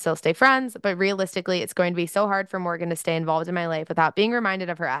guys can still stay friends, but realistically, it's going to be so hard for Morgan to stay involved in my life without being reminded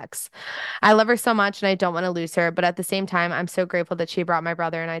of her ex. I love her so much and I don't want to lose her, but at the same time, I'm so grateful that she brought my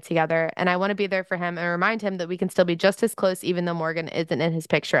brother and I together, and I want to be there for him and remind him that we can still be just as close even though Morgan isn't in his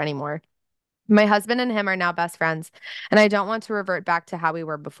picture anymore. My husband and him are now best friends, and I don't want to revert back to how we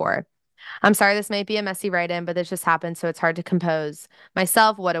were before. I'm sorry this might be a messy write-in, but this just happened, so it's hard to compose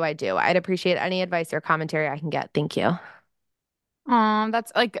myself. What do I do? I'd appreciate any advice or commentary I can get. Thank you.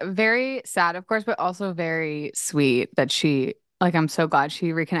 That's like very sad, of course, but also very sweet that I'm so glad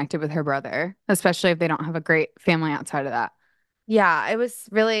she reconnected with her brother, especially if they don't have a great family outside of that. Yeah, it was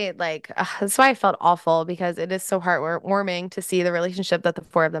really like that's why I felt awful because it is so heartwarming to see the relationship that the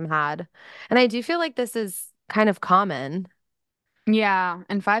four of them had. And I do feel like this is kind of common. Yeah,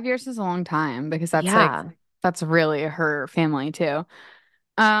 and 5 years is a long time because Yeah. that's really her family too.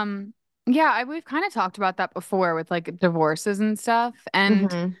 Um, yeah, we've kind of talked about that before with like divorces and stuff, and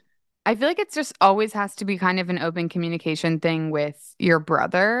Hmm. I feel like it's just always has to be kind of an open communication thing with your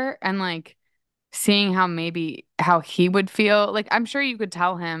brother and like seeing how he would feel. Like I'm sure you could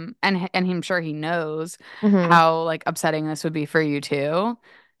tell him and I'm sure he knows Hmm. how like upsetting this would be for you too.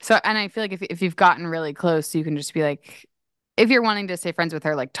 So and I feel like if you've gotten really close, you can just be like if you're wanting to stay friends with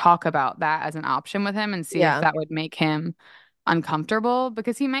her, like talk about that as an option with him and see if Yeah. that would make him uncomfortable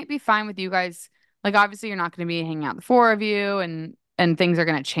because he might be fine with you guys. Like obviously you're not going to be hanging out the four of you and things are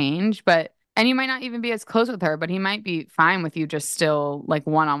going to change, but and you might not even be as close with her, but he might be fine with you just still like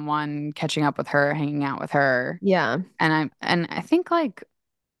one on one catching up with her, hanging out with her. Yeah. And I think like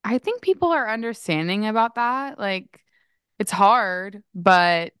I think people are understanding about that. Like it's hard,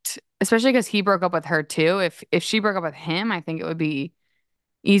 but especially because he broke up with her too. If she broke up with him, I think it would be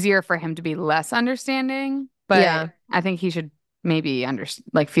easier for him to be less understanding. But Yeah. I think he should maybe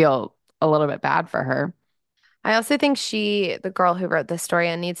like feel a little bit bad for her. I also think the girl who wrote this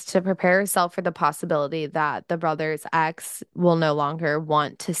story, needs to prepare herself for the possibility that the brother's ex will no longer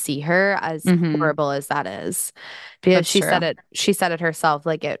want to see her, as Hmm. horrible as that is. Because That's true. she said it herself,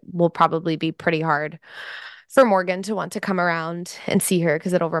 like it will probably be pretty hard for Morgan to want to come around and see her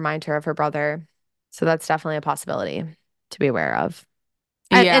because it'll remind her of her brother. So that's definitely a possibility to be aware of.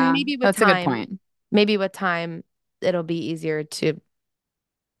 And Yeah, that's a good point. maybe with time, it'll be easier to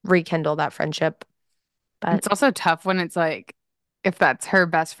rekindle that friendship. But It's also tough when it's like if that's her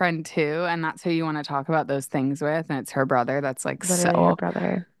best friend too, and that's who you want to talk about those things with, and it's her brother, that's like literally her so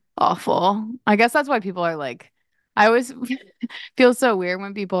brother. awful. I guess that's why people are like, I always feel so weird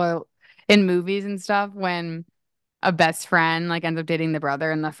when people are in movies and stuff when a best friend like ends up dating the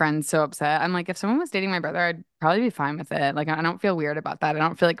brother and the friend's so upset. I'm like, if someone was dating my brother, I'd probably be fine with it. Like, I don't feel weird about that. I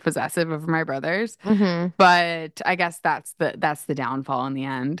don't feel like possessive over my brothers, Hmm. but I guess that's the downfall in the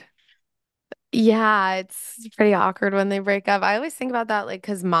end. Yeah, it's pretty awkward when they break up. I always think about that, like,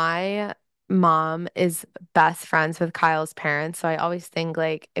 because my mom is best friends with Kyle's parents. So I always think,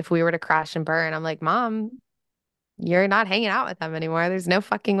 like, if we were to crash and burn, I'm like, Mom, you're not hanging out with them anymore. There's no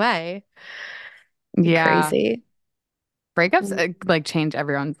fucking way. Be Yeah. crazy. Breakups like change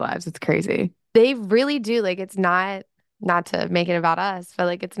everyone's lives. It's crazy. They really do. Like, it's not to make it about us, but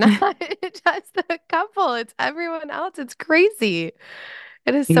like, it's not just the couple, it's everyone else. It's crazy.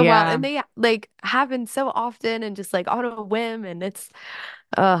 It is so wild. Yeah. And they like happen so often and just like on a whim. And it's,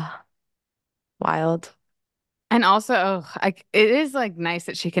 uh, wild. And also, it is like nice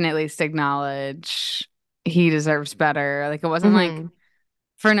that she can at least acknowledge he deserves better. Like it wasn't like Hmm.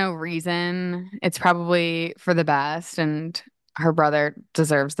 for no reason. It's probably for the best, and her brother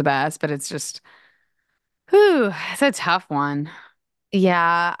deserves the best, but it's just, whew, it's a tough one.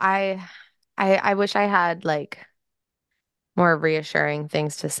 Yeah, I wish I had like more reassuring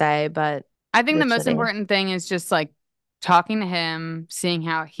things to say, but I think the it's most shitty. important thing is just like talking to him, seeing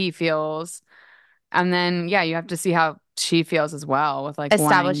how he feels, and then yeah, you have to see how she feels as well with like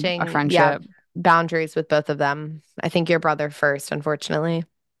wanting a Establishing, yeah, friendship. boundaries with both of them. I think your brother first, unfortunately.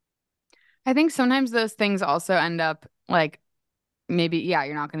 I think sometimes those things also end up like maybe, yeah,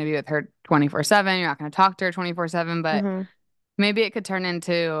 you're not going to be with her 24/7. You're not going to talk to her 24/7, but Hmm. maybe it could turn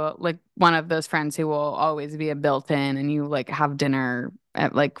into like one of those friends who will always be a built-in and you like have dinner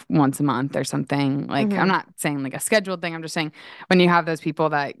at like once a month or something. Like, I'm Hmm. not saying like a scheduled thing. I'm just saying when you have those people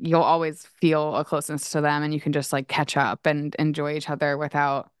that you'll always feel a closeness to them and you can just like catch up and enjoy each other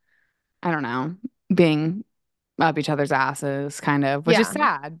without, I don't know, being up each other's asses, kind of, which is Yeah.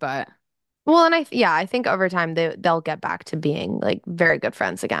 sad, but Well, and yeah, I think over time they'll get back to being like very good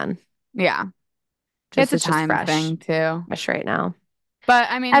friends again. yeah, it's Just a it's just time thing too. fresh right now. But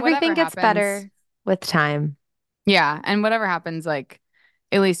I mean, whatever Everything gets happens, better with time. yeah, and whatever happens, like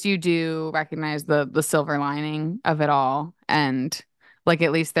at least you do recognize the silver lining of it all, and like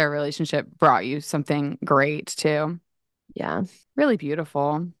at least their relationship brought you something great too. Yeah. Really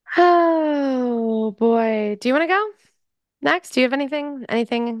beautiful. Oh boy. Do you want to go next? Do you have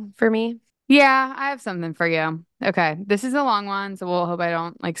anything for me? Yeah, I have something for you. Okay. This is a long one, so we'll hope I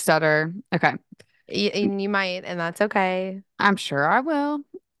don't like stutter. Okay. And you might, and that's okay. I'm sure I will.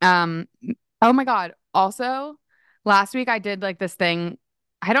 Um, oh my God. Also, last week I did like this thing.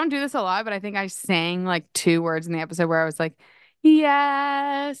 I don't do this a lot, but I think I sang like two words in the episode where I was like,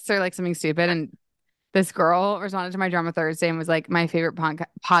 yes, or like something stupid. And this girl responded to my Drama Thursday and was like, my favorite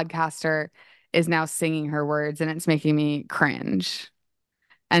podcaster is now singing her words and it's making me cringe.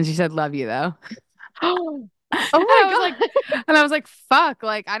 And she said, love you though. Oh And my I was like, God. fuck,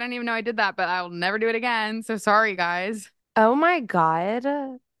 like I don't even know I did that, but I'll never do it again. So sorry, guys. Oh my God.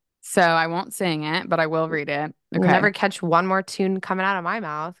 So I won't sing it, but I will read it. You'll Okay. never catch one more tune coming out of my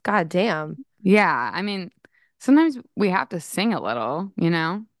mouth. God damn. Yeah. I mean, sometimes we have to sing a little, you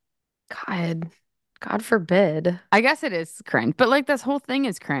know? God. God forbid. I guess it is cringe, but like this whole thing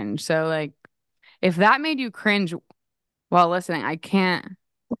is cringe. So like if that made you cringe while listening,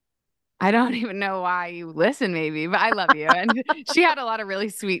 I don't even know why you listen, maybe, but I love you. And she had a lot of really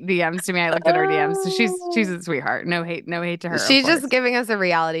sweet DMs to me. I looked at her DMs. So she's Oh. a sweetheart. No hate to her, of She's just course. giving us a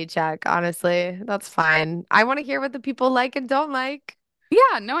reality check, honestly. That's fine. I want to hear what the people like and don't like.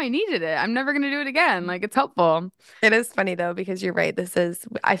 Yeah, no, I needed it. I'm never gonna do it again. Like it's helpful. It is funny though, because you're right.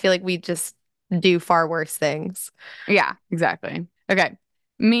 I feel like we just do far worse things. Yeah, exactly. Okay.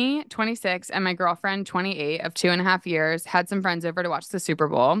 Me, 26, and my girlfriend, 28, of 2.5 years, had some friends over to watch the Super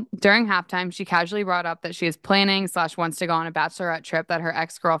Bowl. During halftime, she casually brought up that she is planning slash wants to go on a bachelorette trip that her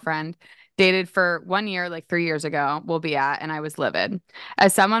ex-girlfriend dated for 1 year, like 3 years ago, will be at, and I was livid.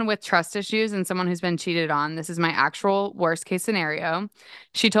 As someone with trust issues and someone who's been cheated on, this is my actual worst case scenario.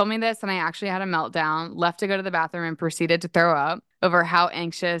 She told me this, and I actually had a meltdown, left to go to the bathroom, and proceeded to throw up over how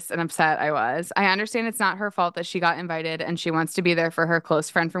anxious and upset I was. I understand it's not her fault that she got invited and she wants to be there for her close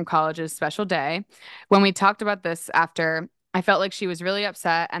friend from college's special day. When we talked about this after, I felt like she was really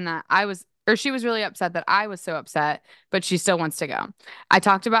upset and that I was. Or she was really upset that I was so upset, but she still wants to go. I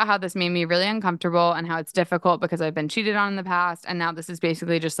talked about how this made me really uncomfortable and how it's difficult because I've been cheated on in the past, and now this is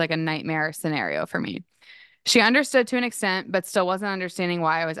basically just like a nightmare scenario for me. She understood to an extent, but still wasn't understanding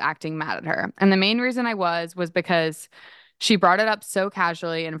why I was acting mad at her. And the main reason I was because she brought it up so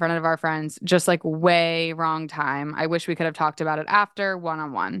casually in front of our friends, just like way wrong time. I wish we could have talked about it after one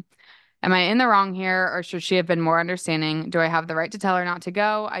on one. Am I in the wrong here, or should she have been more understanding? Do I have the right to tell her not to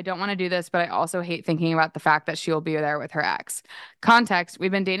go? I don't want to do this, but I also hate thinking about the fact that she will be there with her ex. Context: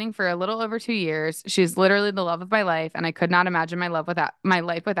 we've been dating for a little over 2 years. She's literally the love of my life, and I could not imagine my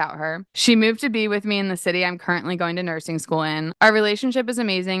life without her. She moved to be with me in the city I'm currently going to nursing school in. Our relationship is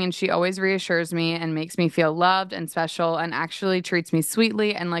amazing, and she always reassures me and makes me feel loved and special and actually treats me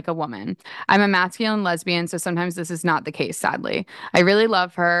sweetly and like a woman. I'm a masculine lesbian, so sometimes this is not the case, sadly. I really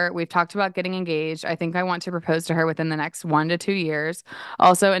love her. We've talked about getting engaged. I think I want to propose to her within the next 1 to 2 years.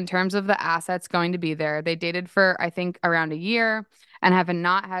 Also, in terms of the assets going to be there, they dated for, I think, around a year and have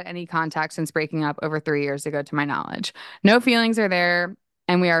not had any contact since breaking up over 3 years ago, to my knowledge. No feelings are there.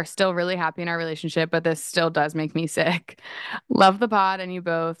 And we are still really happy in our relationship, but this still does make me sick. Love the pod and you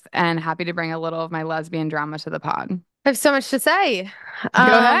both, and happy to bring a little of my lesbian drama to the pod. I have so much to say. Go Um,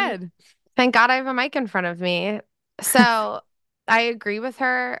 ahead. Thank God I have a mic in front of me. So I agree with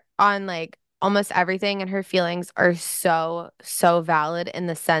her on like almost everything, and her feelings are so, so valid in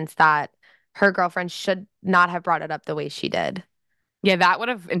the sense that her girlfriend should not have brought it up the way she did. Yeah, that would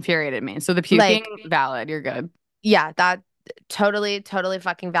have infuriated me. So the puking, Like, valid. You're good. yeah, that totally, totally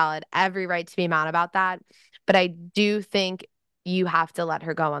fucking valid. Every right to be mad about that. But I do think you have to let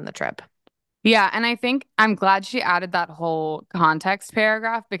her go on the trip. Yeah, and I think I'm glad she added that whole context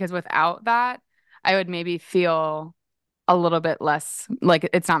paragraph because without that, I would maybe feel a little bit less like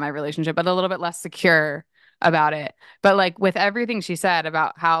it's not my relationship, but a little bit less secure about it. But like with everything she said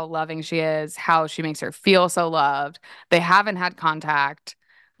about how loving she is, how she makes her feel so loved, they haven't had contact.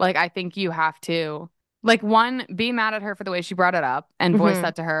 Like I think you have to like one, be mad at her for the way she brought it up and voice Hmm.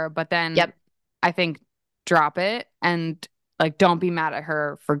 that to her, but then Yep. I think drop it and like don't be mad at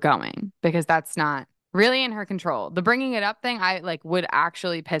her for going because that's not really in her control. The bringing it up thing, I like would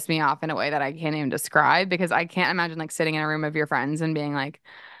actually piss me off in a way that I can't even describe because I can't imagine like sitting in a room of your friends and being like,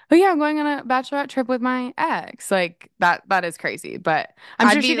 "Oh yeah, I'm going on a bachelorette trip with my ex." Like that is crazy. But I'm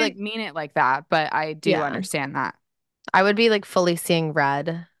I'd sure she be didn't like, mean it like that, but I do yeah, understand that. I would be like fully seeing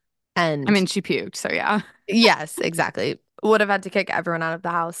red. I And mean, she puked, so yeah. yes, exactly. Would have had to kick everyone out of the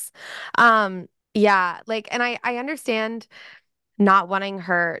house. Yeah, like, and I understand not wanting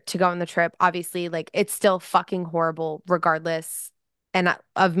her to go on the trip. Obviously, like, it's still fucking horrible regardless. And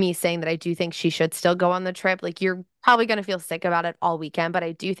of me saying that I do think she should still go on the trip. Like, you're probably going to feel sick about it all weekend, but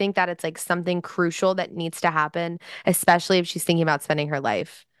I do think that it's like something crucial that needs to happen, especially if she's thinking about spending her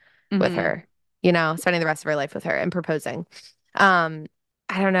life with Hmm. her. spending the rest of her life with her and proposing. Um,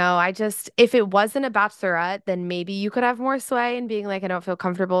 I don't know. If it wasn't a bachelorette, then maybe you could have more sway and being like, I don't feel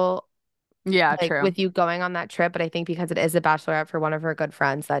comfortable Yeah, like true. with you going on that trip. But I think because it is a bachelorette for one of her good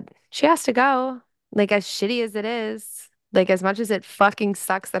friends, that she has to go. Like, as shitty as it is, like, as much as it fucking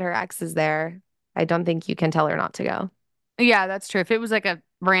sucks that her ex is there, I don't think you can tell her not to go. Yeah, that's true. If it was like a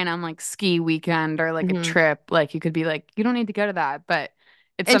random like ski weekend or like a Hmm. trip, like you could be like, you don't need to go to that, but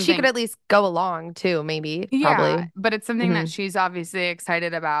it's And she could something, at least go along too, maybe, yeah, probably. but it's something Hmm. that she's obviously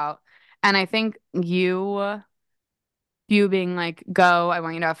excited about. And I think you being like, go, I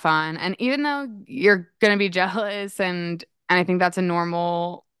want you to have fun. And even though you're gonna be jealous and I think that's a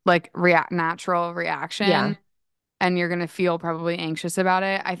normal like natural Yeah. reaction and you're gonna feel probably anxious about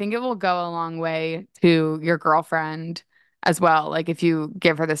it, I think it will go a long way to your girlfriend as well. Like if you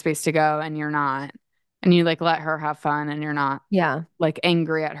give her the space to go and you're not, and you like let her have fun and you're not Yeah. like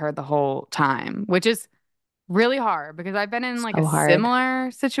angry at her the whole time, which is really hard because I've been in like a So hard.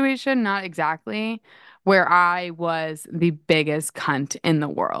 similar situation, not exactly, where I was the biggest cunt in the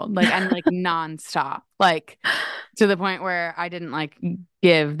world, like and like nonstop, like to the point where I didn't like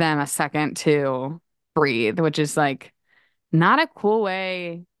give them a second to breathe, which is like not a cool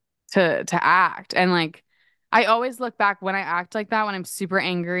way to act. And like I always look back when I act like that when I'm super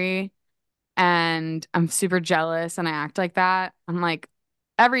angry and I'm super jealous and I act like that. I'm like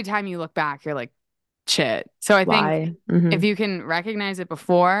every time you look back, you're like shit. So I think Why? Hmm. if you can recognize it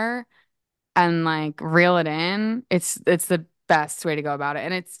before and like reel it in, it's the best way to go about it.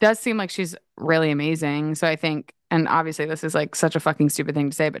 And it does seem like she's really amazing. So I think, and obviously this is like such a fucking stupid thing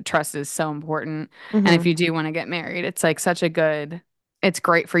to say, but trust is so important. And if Hmm. you do want to get married, it's like such a good, it's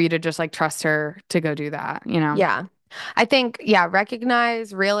great for you to just like trust her to go do that, you know? Yeah. I think, yeah,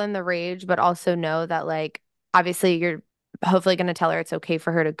 recognize, reel in the rage, but also know that, like, obviously you're hopefully going to tell her it's okay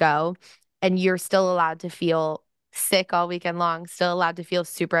for her to go. And you're still allowed to feel sick all weekend long, still allowed to feel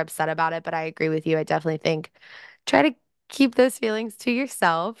super upset about it. But I agree with you. I definitely think try to keep those feelings to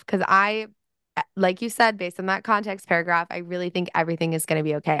yourself because like you said, based on that context paragraph, I really think everything is going to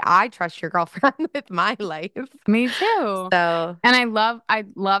be okay. I trust your girlfriend with my life. Me too. So, And I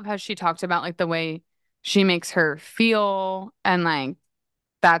love how she talked about like the way she makes her feel and like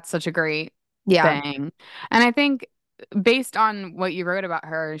that's such a great yeah. thing. And I think based on what you wrote about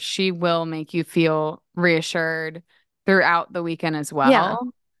her, she will make you feel reassured throughout the weekend as Yeah.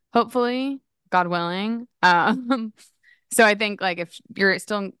 well, hopefully, God willing. So I think like if you're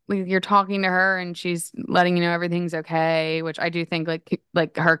still like, you're talking to her and she's letting you know everything's okay, which I do think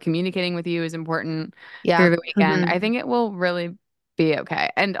like her communicating with you is important through Yeah. the weekend. Hmm. I think it will really be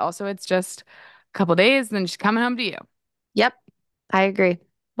okay. And also it's just a couple days, then she's coming home to you. Yep. I agree.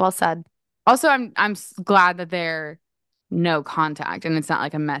 Well said. Also, I'm glad that they're no contact and it's not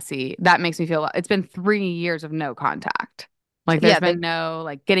like a messy. That makes me feel it's been 3 years of no contact. Like there's Yeah, been no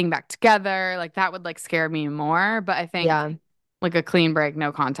like getting back together. Like that would like scare me more. But I think yeah. like a clean break,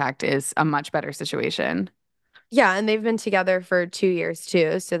 no contact is a much better situation. Yeah, and they've been together for 2 years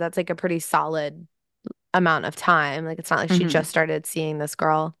too, so that's like a pretty solid amount of time. Like it's not like she Hmm. just started seeing this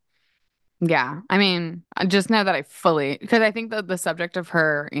girl. Yeah. I mean, I just know that I fully because I think that the subject of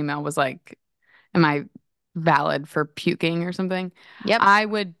her email was like, am I valid for puking or something? Yep. I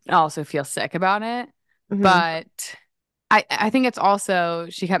would also feel sick about it. Hmm. But I think it's also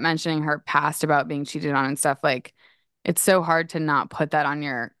she kept mentioning her past about being cheated on and stuff. Like it's so hard to not put that on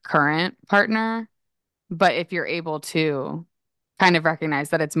your current partner. But if you're able to kind of recognize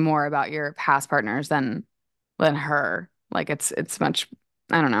that it's more about your past partners than her, like it's much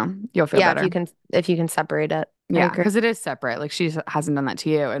I don't know, you'll feel Yeah, better. if you can separate it. I Yeah, agree. because it is separate. Like she hasn't done that to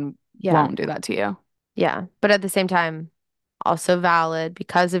you and Yeah. won't do that to you. Yeah. But at the same time, also valid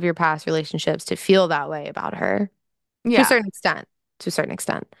because of your past relationships to feel that way about her to a Yeah. certain extent. To a certain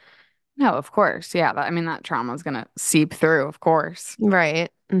extent. No, of course. Yeah, I mean that trauma is gonna seep through, of course.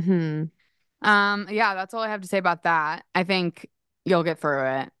 Right. Hmm. Yeah, that's all I have to say about that. I think you'll get through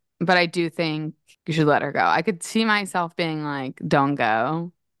it, but I do think you should let her go. I could see myself being like, don't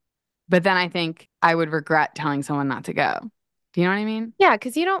go. But then I think I would regret telling someone not to go. Do you know what I mean? Yeah,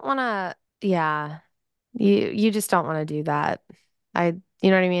 because you don't want to, yeah, you just don't want to do that. You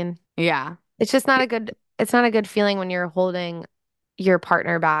know what I mean? Yeah. It's just not a good it's not a good feeling when you're holding your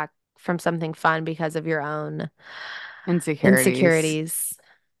partner back from something fun because of your own Insecurities. insecurities.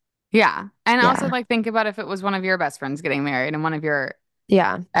 Yeah. And also Yeah. like think about if it was one of your best friends getting married and one of your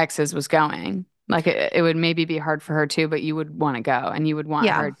Yeah. exes was going. Like it would maybe be hard for her too, but you would want to go and you would want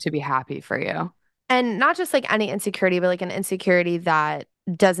her Yeah. to be happy for you. And not just like any insecurity, but like an insecurity that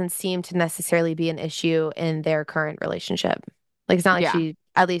doesn't seem to necessarily be an issue in their current relationship. Like it's not like Yeah.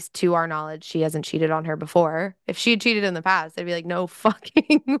 at least to our knowledge, she hasn't cheated on her before. If she had cheated in the past, I'd be like, no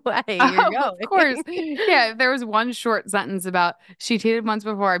fucking way, you're Oh, of course. going. Yeah, if there was one short sentence about she cheated once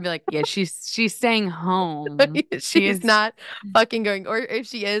before, I'd be like, yeah, she's staying home. She She's is, not fucking going. Or if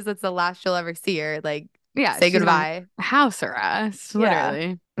she is, that's the last you'll ever see her. Like, yeah, say she's on goodbye. house arrest, Yeah.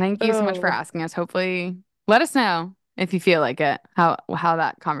 literally. Thank you so much for Oh. asking us. Hopefully, let us know if you feel like it, how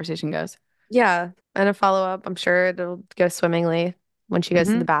that conversation goes. Yeah. And a follow-up, I'm sure it'll go swimmingly when she goes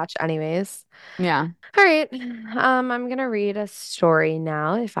to Hmm. the batch, anyways. Yeah, All right. I'm gonna read a story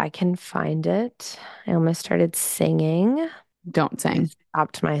now if I can find it. I almost started singing. don't I sing.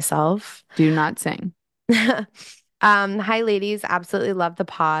 stopped myself. Do not sing. Hi ladies, absolutely love the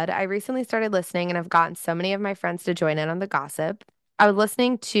pod. I recently started listening and I've gotten so many of my friends to join in on the gossip. I was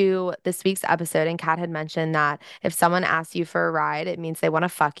listening to this week's episode and Kat had mentioned that if someone asks you for a ride, it means they want to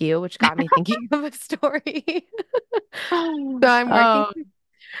fuck you, which got me thinking of a story. So I'm working Oh,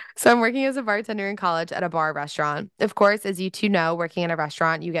 so I'm working as a bartender in college at a bar restaurant. Of course, as you two know, working in a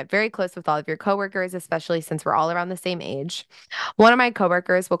restaurant, you get very close with all of your coworkers, especially since we're all around the same age. One of my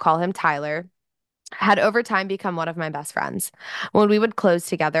coworkers, we'll call him Tyler, had over time become one of my best friends. When we would close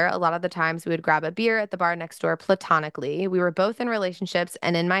together, a lot of the times we would grab a beer at the bar next door platonically. We were both in relationships,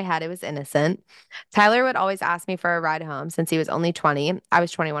 and in my head, it was innocent. Tyler would always ask me for a ride home since he was only 20. I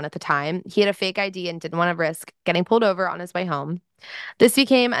was 21 at the time. He had a fake ID and didn't want to risk getting pulled over on his way home. This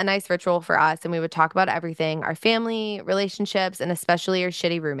became a nice ritual for us, and we would talk about everything our family, relationships, and especially our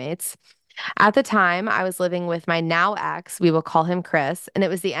shitty roommates. At the time, I was living with my now ex, we will call him Chris, and it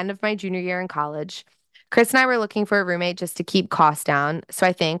was the end of my junior year in college. Chris and I were looking for a roommate just to keep costs down. So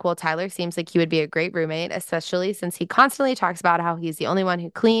I think, well, Tyler seems like he would be a great roommate, especially since he constantly talks about how he's the only one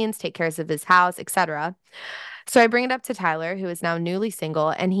who cleans, takes care of his house, etc. So I bring it up to Tyler, who is now newly single,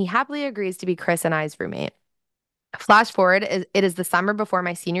 and he happily agrees to be Chris and I's roommate. Flash forward, it is the summer before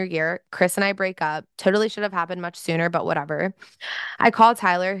my senior year. Chris and I break up. Totally should have happened much sooner, but whatever. I called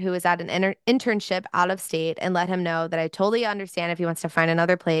Tyler, who is at an internship out of state, and let him know that I totally understand if he wants to find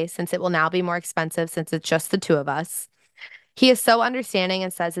another place since it will now be more expensive since it's just the two of us. He is so understanding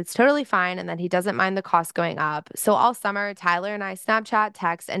and says it's totally fine and that he doesn't mind the cost going up. So all summer, Tyler and I Snapchat,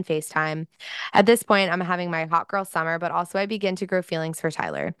 text, and FaceTime. At this point, I'm having my hot girl summer, but also I begin to grow feelings for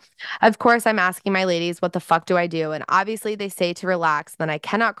Tyler. Of course, I'm asking my ladies, what the fuck do I do? And obviously, they say to relax, then I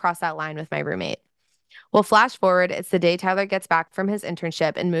cannot cross that line with my roommate. Well, flash forward, it's the day Tyler gets back from his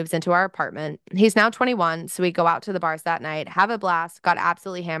internship and moves into our apartment. He's now 21, so we go out to the bars that night, have a blast, got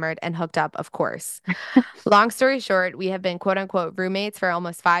absolutely hammered, and hooked up, of course. Long story short, we have been quote unquote roommates for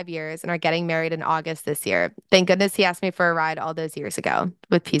almost 5 years and are getting married in August this year. Thank goodness he asked me for a ride all those years ago.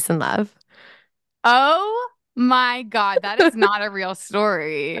 With peace and love. oh my God, that is not a real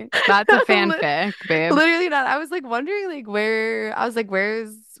story. That's a Li- fanfic, babe. Literally not. I was like wondering like where I was like,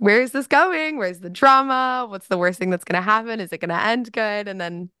 where's this going? Where's the drama? What's the worst thing that's gonna happen? Is it gonna end good? And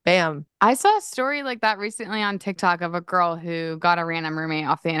then bam. I saw a story like that recently on TikTok of a girl who got a random roommate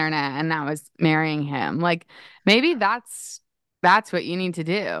off the internet and that was marrying him. Like maybe that's what you need to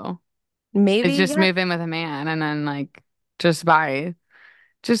do. Is Maybe, just yeah. move in with a man and then like just buy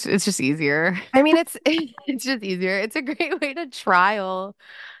just it's just easier. I mean it's just easier. It's a great way to trial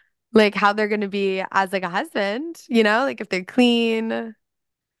like how they're gonna be as like a husband, like if they're clean.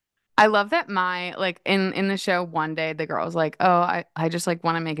 I love that my like in the show one day the girl's like, "Oh, I just like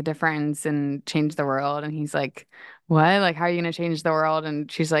want to make a difference and change the world." And he's like, "What? Like how are you going to change the world?"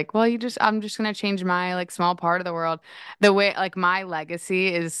 And she's like, "Well, I'm just going to change my like small part of the world." The way like my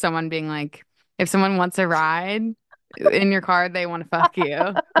legacy is someone being like, if someone wants a ride in your car, they want to fuck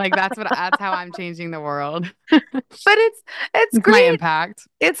you. Like that's how I'm changing the world. But it's It's my great. impact.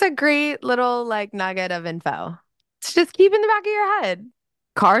 It's a great little like nugget of info. It's just keep in the back of your head.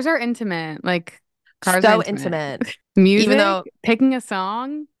 Cars are intimate. Like cars are So intimate. intimate. Even Music, though picking a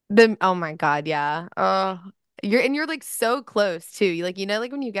song. the oh my God, yeah. Oh, you're like so close too. Like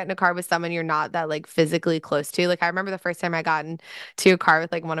like when you get in a car with someone you're not that like physically close to. Like I remember the first time I got into a car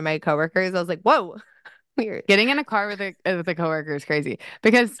with like one of my coworkers, I was like, whoa, weird. Getting in a car with a coworker is crazy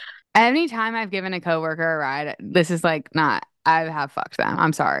because anytime I've given a coworker a ride, this is like not I have fucked them.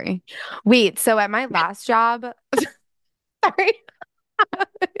 I'm sorry. Wait, so at my last job, sorry,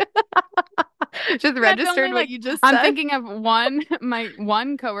 just That's only registered what like you just I'm said. thinking of my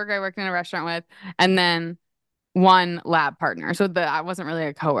one coworker I worked in a restaurant with, and then one lab partner. So I wasn't really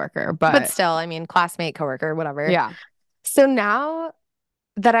a coworker, But but still, I mean, classmate, coworker, whatever. yeah, So now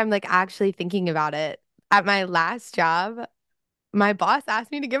that I'm like actually thinking about it, at my last job, my boss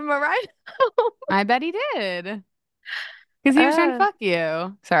asked me to give him a ride home. I bet he did because he was trying to Uh, fuck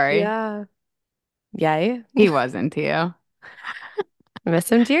you. Sorry, yeah. Yay. he wasn't to you.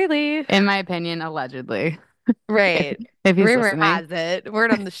 Miss him dearly. In my opinion, allegedly. If Right. if he's Rumor listening. has it.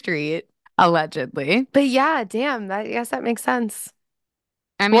 Word on the street. Allegedly. But yeah, damn, I guess that makes sense.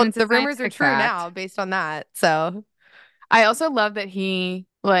 I mean, Well, it's a the rumors are scientific true fact. now based on that. So, I also love that he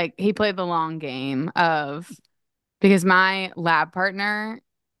played the long game of because my lab partner,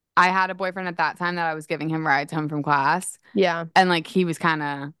 I had a boyfriend at that time that I was giving him rides home from class. yeah. And like he was kind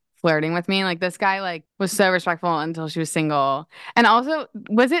of flirting with me. Like this guy like was so respectful until she was single. And also,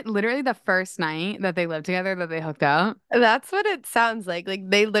 was it literally the first night that they lived together that they hooked up? That's what it sounds like. Like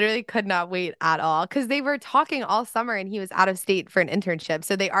they literally could not wait at all because they were talking all summer and he was out of state for an internship.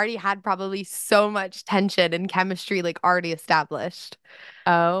 So they already had probably so much tension and chemistry like already established.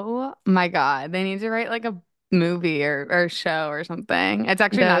 Oh my God. They need to write like a movie or show or something. It's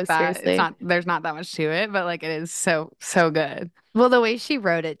actually No, not that seriously. there's not that much to it, but like it is so good. Well, the way she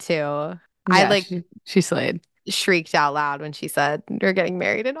wrote it too, I Yeah, like she slayed. shrieked out loud when she said, "We're getting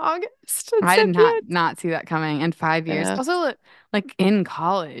married in August." It's I so did not cute. not see that coming in 5 years. Yeah. Also, like in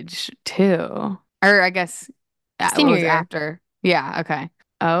college too, or I guess it Senior was year. after. Yeah, okay.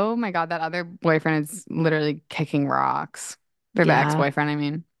 Oh my God, that other boyfriend is literally kicking rocks. Or the Yeah. ex-boyfriend, I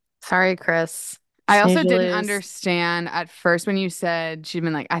mean. Sorry, Chris. I also Snooze you didn't lose. understand at first when you said she'd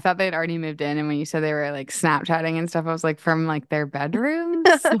been like, I thought they'd already moved in, and when you said they were like Snapchatting and stuff, I was like, from like their bedrooms?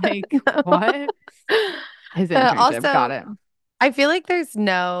 Like, No. what? His internship, got Also, it. I feel like there's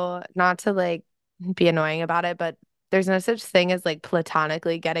no, not to like be annoying about it, but there's no such thing as like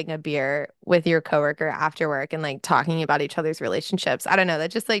platonically getting a beer with your coworker after work and like talking about each other's relationships. I don't know.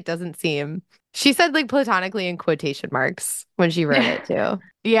 That just like doesn't seem. She said like platonically in quotation marks when she wrote it too.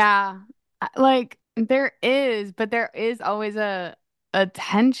 Yeah. Like there is, but there is always a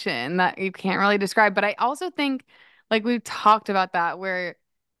tension that you can't really describe. But I also think like we've talked about that where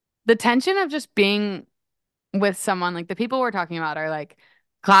the tension of just being with someone, like the people we're talking about are like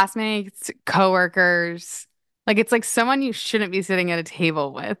classmates, coworkers. Like it's like someone you shouldn't be sitting at a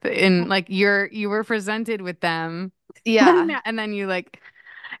table with. And like you were presented with them Yeah. and then you like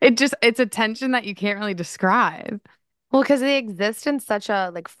it's a tension that you can't really describe. Well, because they exist in such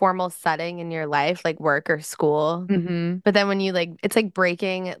a like formal setting in your life, like work or school. Hmm. But then when you like it's like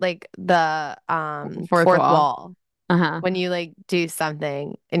breaking like the Fourth fourth wall. wall Uh-huh. when you like do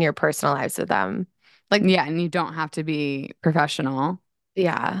something in your personal lives with them. Like Yeah, and you don't have to be professional.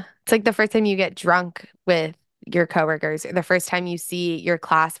 yeah. It's like the first time you get drunk with your coworkers, or the first time you see your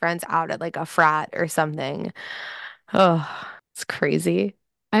class friends out at like a frat or something. Oh, it's crazy.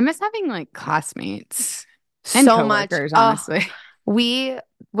 I miss having like classmates and So much. coworkers, Oh, honestly. we,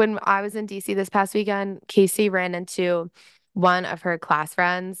 when I was in DC this past weekend, Casey ran into one of her class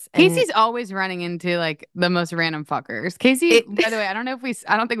friends and Casey's always running into like the most random fuckers. Casey, it, by the way, I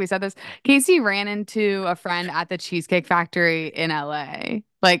don't think we said this. Casey ran into a friend at the Cheesecake Factory in LA.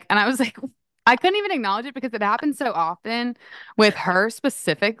 Like, and I was like, I couldn't even acknowledge it because it happens so often with her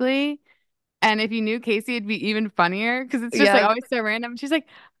specifically. And if you knew Casey, it'd be even funnier because it's just like yeah, always so random. She's like,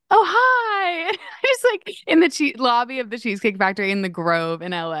 "Oh, hi!" Just like in the lobby of the Cheesecake Factory in the Grove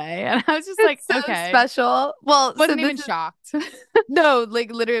in LA, and I was just like, it's so "Okay," special. Well, so wasn't this even is shocked. no,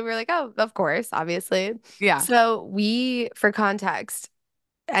 like literally we're like, oh, of course, obviously. Yeah. So we, for context,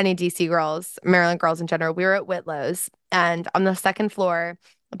 any DC girls, Maryland girls in general, we were at Whitlow's, and on the second floor,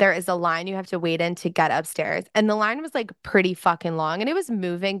 there is a line you have to wait in to get upstairs. And the line was like pretty fucking long and it was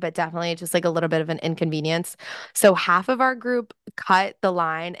moving, but definitely just like a little bit of an inconvenience. So half of our group cut the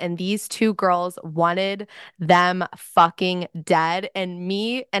line, and these two girls wanted them fucking dead. And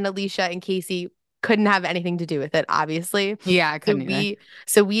me and Alicia and Casey couldn't have anything to do with it, obviously. Yeah, I So couldn't either. we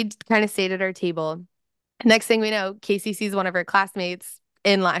so we kind of stayed at our table. Next thing we know, Casey sees one of her classmates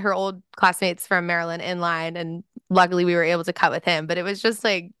in line, her old classmates from Maryland in line. And luckily we were able to cut with him. But it was just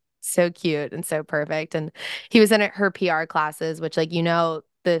like so cute and so perfect. And he was in her PR classes, which, like,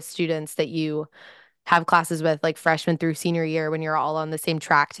 the students that you have classes with, like freshman through senior year, when you're all on the same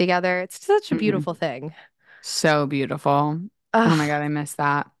track together. It's such a Hmm. beautiful thing. So beautiful. Oh my Ugh, God, I miss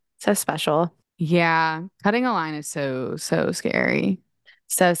that. so special. Yeah, cutting a line is so scary.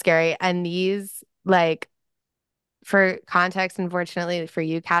 So scary. And these, like, for context, unfortunately for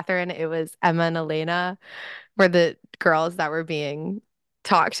you, Catherine, it was Emma and Elena were the girls that were being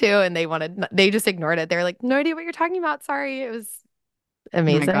talked to, and they just ignored it. They were like, no idea what you're talking about. Sorry. It was Oh my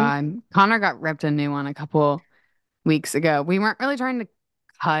amazing. God, Connor got ripped a new one a couple weeks ago. We weren't really trying to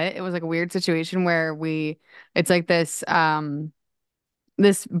cut. It was like a weird situation where it's like this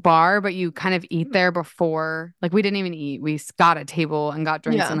bar, but you kind of eat there before. Like we didn't even eat. We got a table and got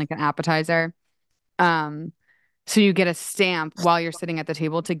drinks and Yeah. like an appetizer. Um, so you get a stamp while you're sitting at the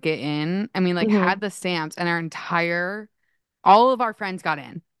table to get in. I mean, like Hmm. had the stamps and our entire all of our friends got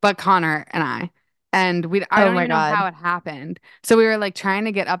in, but Connor and I. And I Oh don't my even know God. how it happened. So we were like trying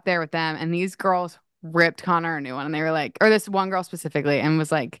to get up there with them, and these girls ripped Connor a new one, and they were like, or this one girl specifically, and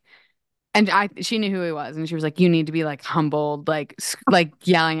was like, and she knew who he was, and she was like, you need to be like humbled, like like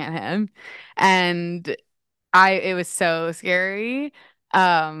yelling at him, and it was so scary.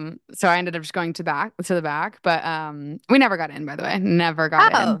 So I ended up just going to the back, but we never got in, by the way, never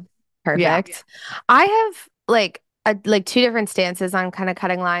got in. Oh, Yeah. perfect. I have like two different stances on kind of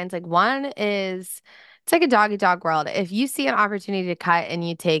cutting lines. Like one is it's like a dog eat dog world. If you see an opportunity to cut and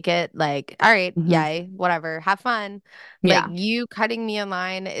you take it, like, all right, Hmm. yay, whatever, have fun. Like Yeah. you cutting me in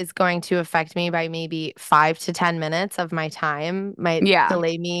line is going to affect me by maybe 5 to 10 minutes of my time, might Yeah.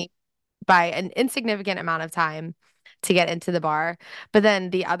 delay me by an insignificant amount of time to get into the bar. But then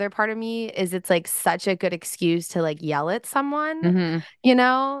the other part of me is it's like such a good excuse to like yell at someone, Hmm. you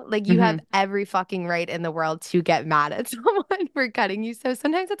know? Like you have Hmm. every fucking right in the world to get mad at someone for cutting you. So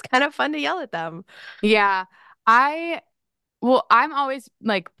sometimes it's kind of fun to yell at them. Yeah. I Well, I'm always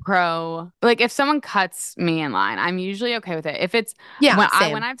like like if someone cuts me in line, I'm usually okay with it. If it's Yeah, when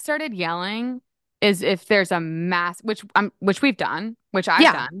same. I've started yelling is if there's a which we've done, which I've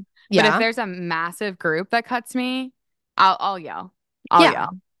Yeah. done. But if Yeah. there's a massive group that cuts me, I'll yell. I'll Yeah.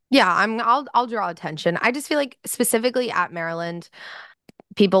 yell. Yeah, I'll draw attention. I just feel like specifically at Maryland,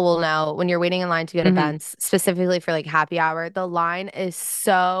 people will know when you're waiting in line to go to Hmm. events, specifically for like happy hour, the line is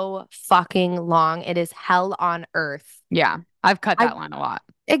so fucking long. It is hell on earth. Yeah. I've cut I that line a lot.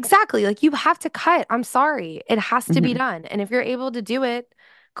 exactly like you have to cut. I'm sorry. It has to be Hmm. done. And if you're able to do it,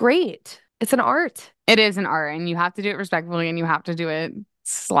 great. It's an art. It is an art, and you have to do it respectfully, and you have to do it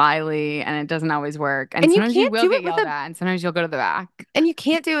slyly, and it doesn't always work. And And you sometimes you can't will do get it with yelled a at, and sometimes you'll go to the back.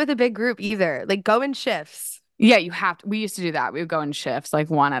 big group either. Like go in shifts. Yeah, you have to. We used to do that. We would go in shifts, like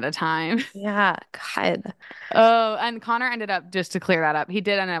one at a time. Yeah, God. Oh, and Connor ended up, just to clear that up, he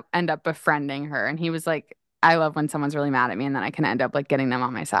did end up befriending her, and he was like, "I love when someone's really mad at me, and then I can end up like getting them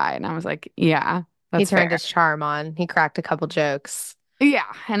on my side." And I was like, "Yeah, He that's turned fair." his charm on. He cracked a couple jokes. Yeah,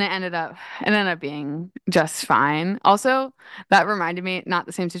 and it ended up being just fine. Also, that reminded me, not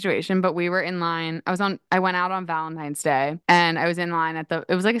the same situation, but we were in line. I went out on Valentine's Day, and I was in line it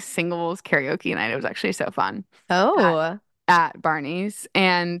was like a singles karaoke night. It was actually so fun Oh, at Barney's,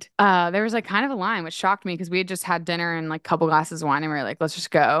 and there was like kind of a line, which shocked me because we had just had dinner and like a couple glasses of wine, and we were like, let's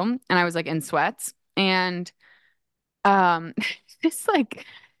just go. And I was like in sweats, and um, just like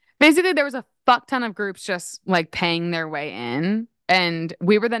basically there was a fuck ton of groups just like paying their way in, and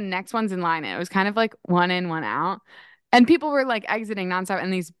we were the next ones in line. And it was kind of like one in, one out. And people were like exiting nonstop,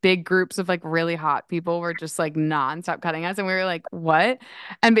 and these big groups of like really hot people were just like nonstop cutting us. And we were like, what?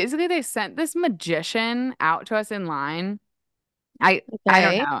 And basically, they sent this magician out to us in line. I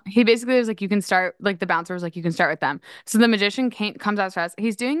don't okay. know. He basically was like, you can start, like the bouncer was like, you can start with them. So the magician comes out to us.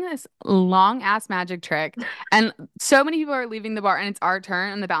 He's doing this long ass magic trick, and so many people are leaving the bar, and it's our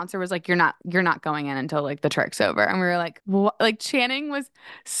turn. And the bouncer was like, you're not going in until like the trick's over. And we were like, what? Like Channing was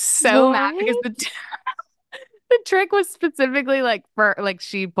so mad because What? the trick was specifically like for like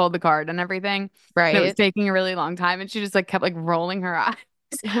she pulled the card and everything, and it was Right. taking a really long time, and she just like kept like rolling her eyes.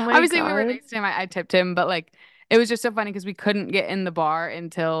 Oh my Obviously, we were God. next to him. I tipped him, but like it was just so funny because we couldn't get in the bar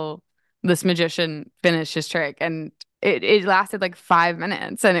until this magician finished his trick, and it lasted like 5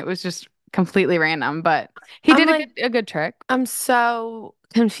 minutes, and it was just completely random. But he I'm did like, a good trick. I'm so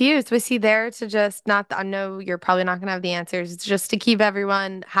confused. Was he there to just not, I know you're probably not gonna have the answers. It's just to keep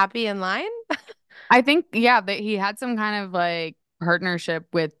everyone happy in line? I think, yeah, that he had some kind of like partnership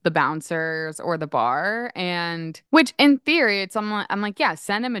with the bouncers or the bar, and which in theory, I'm like, yeah,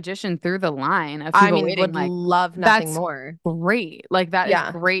 send a magician through the line of I people mean, waiting. would Like, love nothing that's more. great. Like, that is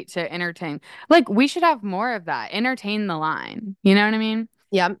Yeah. great to entertain. Like, we should have more of that. Entertain the line. You know what I mean?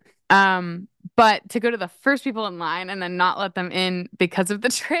 Yep. Um, but to go to the first people in line and then not let them in because of the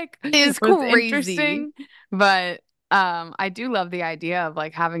trick Is was crazy. interesting. But I do love the idea of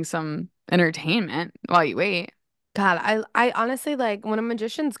like having some entertainment while you wait. God, I honestly like when a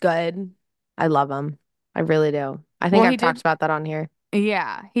magician's good, I love him. I really do. I think Well, I've talked about that on here.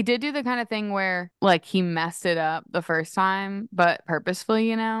 yeah, he did do the kind of thing where like he messed it up the first time, but purposefully,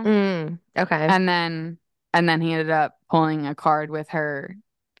 you know? Okay. And then he ended up pulling a card with her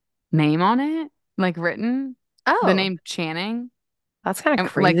name on it, like written, the Oh, name Channing. that's kind of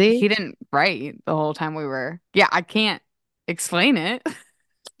And like he crazy. didn't write the whole time we were. Yeah, I can't explain it.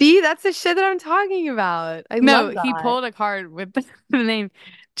 See, that's the shit that I'm talking about. I No, love he that. pulled a card with the name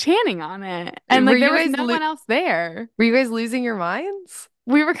Channing on it. And Were like there you was guys no lo one else there. were you guys losing your minds?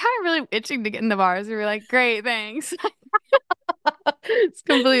 We were kind of really itching to get in the bars. We were like, great, thanks. Just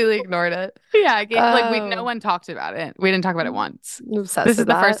completely ignored it. Yeah, I gave like we no Oh, one talked about it. We didn't talk about it once. I'm obsessed This is with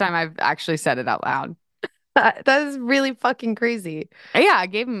the first that. time I've actually said it out loud. That is really fucking crazy. Yeah, I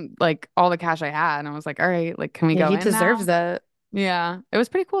gave him like all the cash I had, and I was like, "All right, like, can we Yeah, go he in deserves now?" it. Yeah, it was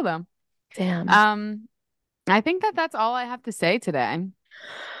pretty cool though. Damn. Um, I think that that's all I have to say today.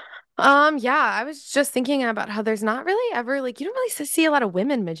 Yeah, I was just thinking about how there's not really ever like you don't really see a lot of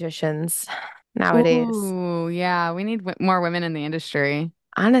women magicians nowadays. Ooh, yeah, we need more women in the industry.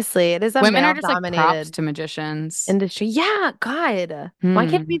 Honestly, it is a Women are just like props male-dominated to magicians. industry. Yeah, God. Why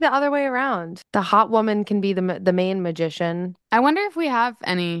can't it be Hmm. the other way around? The hot woman can be the main magician. I wonder if we have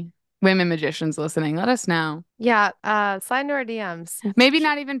any women magicians listening. Let us know. Yeah, slide into our DMs. Maybe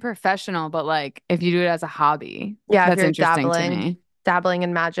not even professional, but like if you do it as a hobby, Yeah, if that's you're interesting to me. dabbling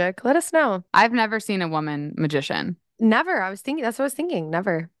in magic, let us know. I've never seen a woman magician. Never. I was thinking, that's what I was thinking.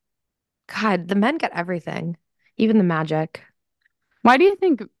 Never. God, the men get everything, even the magic. Why do you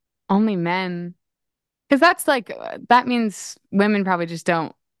think only men? Because that's like, that means women probably just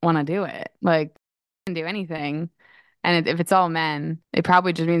don't want to do it. Like, can do anything. And if it's all men, it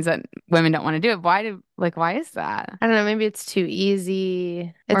probably just means that women don't want to do it. Why is that? I don't know, maybe it's too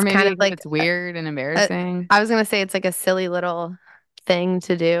easy. Or It's kind maybe of because like it's weird and a, embarrassing. I was gonna say it's like a silly little thing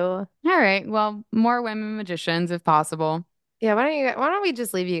to do. All right. Well, more women magicians if possible. Yeah, why don't we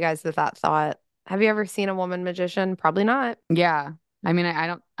just leave you guys with that thought? Have you ever seen a woman magician? Probably not. Yeah. I mean, I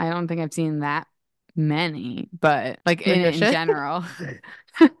don't think I've seen that many, but like in Magician. general.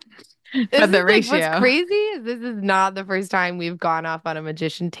 This But is the like what's ratio. crazy is this is not the first time we've gone off on a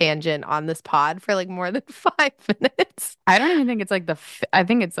magician tangent on this pod for like more than 5 minutes. I don't even think it's like I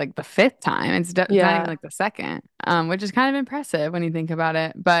think it's like the fifth time. It's not even Yeah. like the second, which is kind of impressive when you think about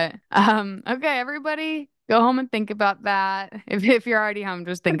it. But okay, everybody, go home and think about that. If you're already home,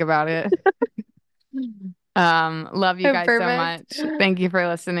 just think about it. Love you guys so Perfect. much. Thank you for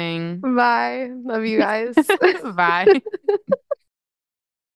listening. Bye. Love you guys. Bye.